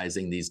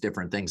analyzing these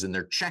different things and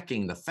they're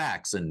checking the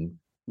facts and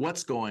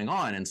what's going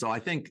on. And so I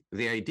think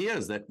the idea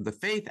is that the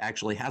faith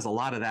actually has a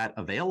lot of that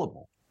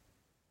available.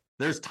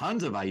 There's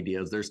tons of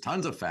ideas, there's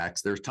tons of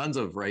facts, there's tons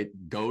of,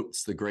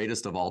 goats, the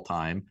greatest of all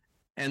time.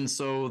 And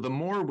so the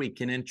more we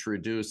can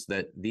introduce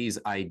that these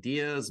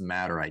ideas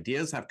matter,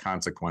 ideas have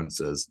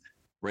consequences,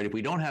 right? If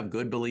we don't have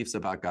good beliefs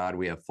about God,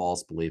 we have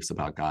false beliefs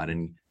about God.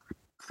 And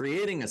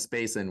creating a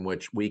space in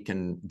which we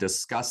can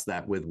discuss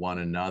that with one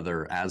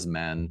another as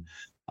men,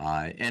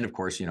 and of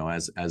course,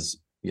 as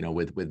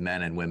with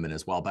men and women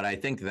as well. But I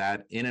think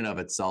that in and of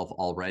itself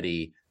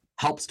already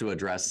helps to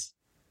address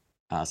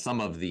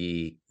some of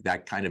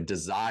that kind of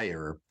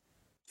desire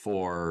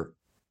for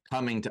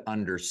coming to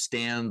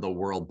understand the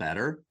world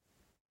better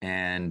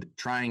and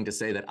trying to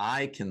say that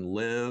I can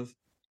live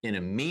in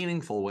a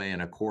meaningful way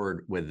in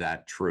accord with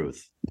that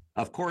truth.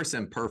 Of course,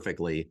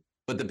 imperfectly,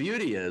 but the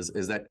beauty is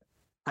that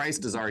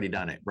Christ has already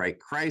done it, right?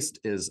 Christ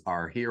is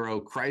our hero.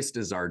 Christ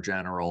is our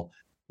general.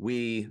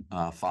 We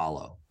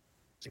follow.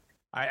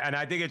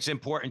 I think it's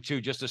important too,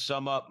 just to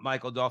sum up,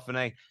 Michael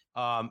Dauphinais.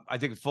 I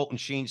think Fulton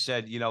Sheen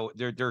said,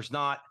 there's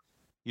not.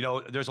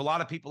 There's a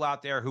lot of people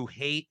out there who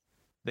hate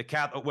the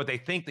Catholic, what they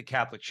think the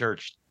Catholic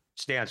Church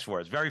stands for.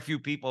 It's very few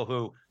people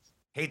who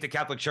hate the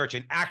Catholic Church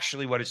and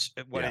actually what it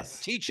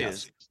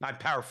teaches. Yes. I'm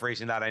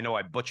paraphrasing that. I know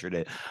I butchered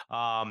it.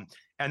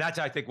 And that's,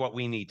 I think, what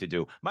we need to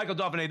do. Michael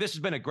Dauphinais, this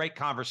has been a great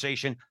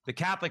conversation. The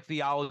Catholic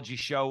Theology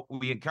Show.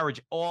 We encourage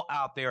all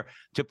out there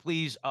to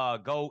please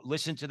go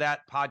listen to that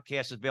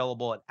podcast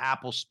available at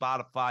Apple,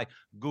 Spotify,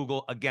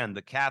 Google. Again,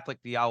 the Catholic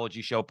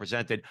Theology Show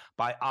presented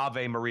by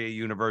Ave Maria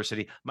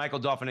University. Michael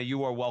Dauphinais,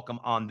 you are welcome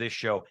on this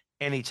show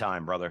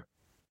anytime, brother.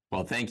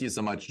 Well, thank you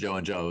so much, Joe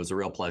and Joe. It was a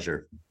real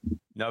pleasure.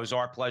 No, it was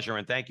our pleasure.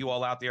 And thank you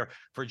all out there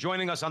for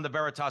joining us on the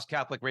Veritas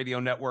Catholic Radio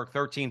Network,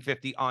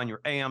 1350 on your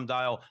AM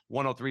dial,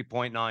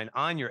 103.9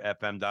 on your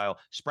FM dial,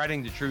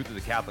 spreading the truth of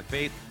the Catholic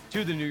faith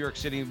to the New York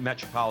City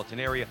metropolitan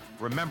area.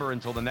 Remember,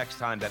 until the next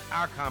time, that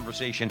our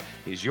conversation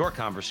is your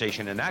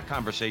conversation, and that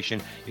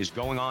conversation is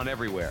going on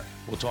everywhere.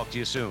 We'll talk to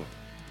you soon.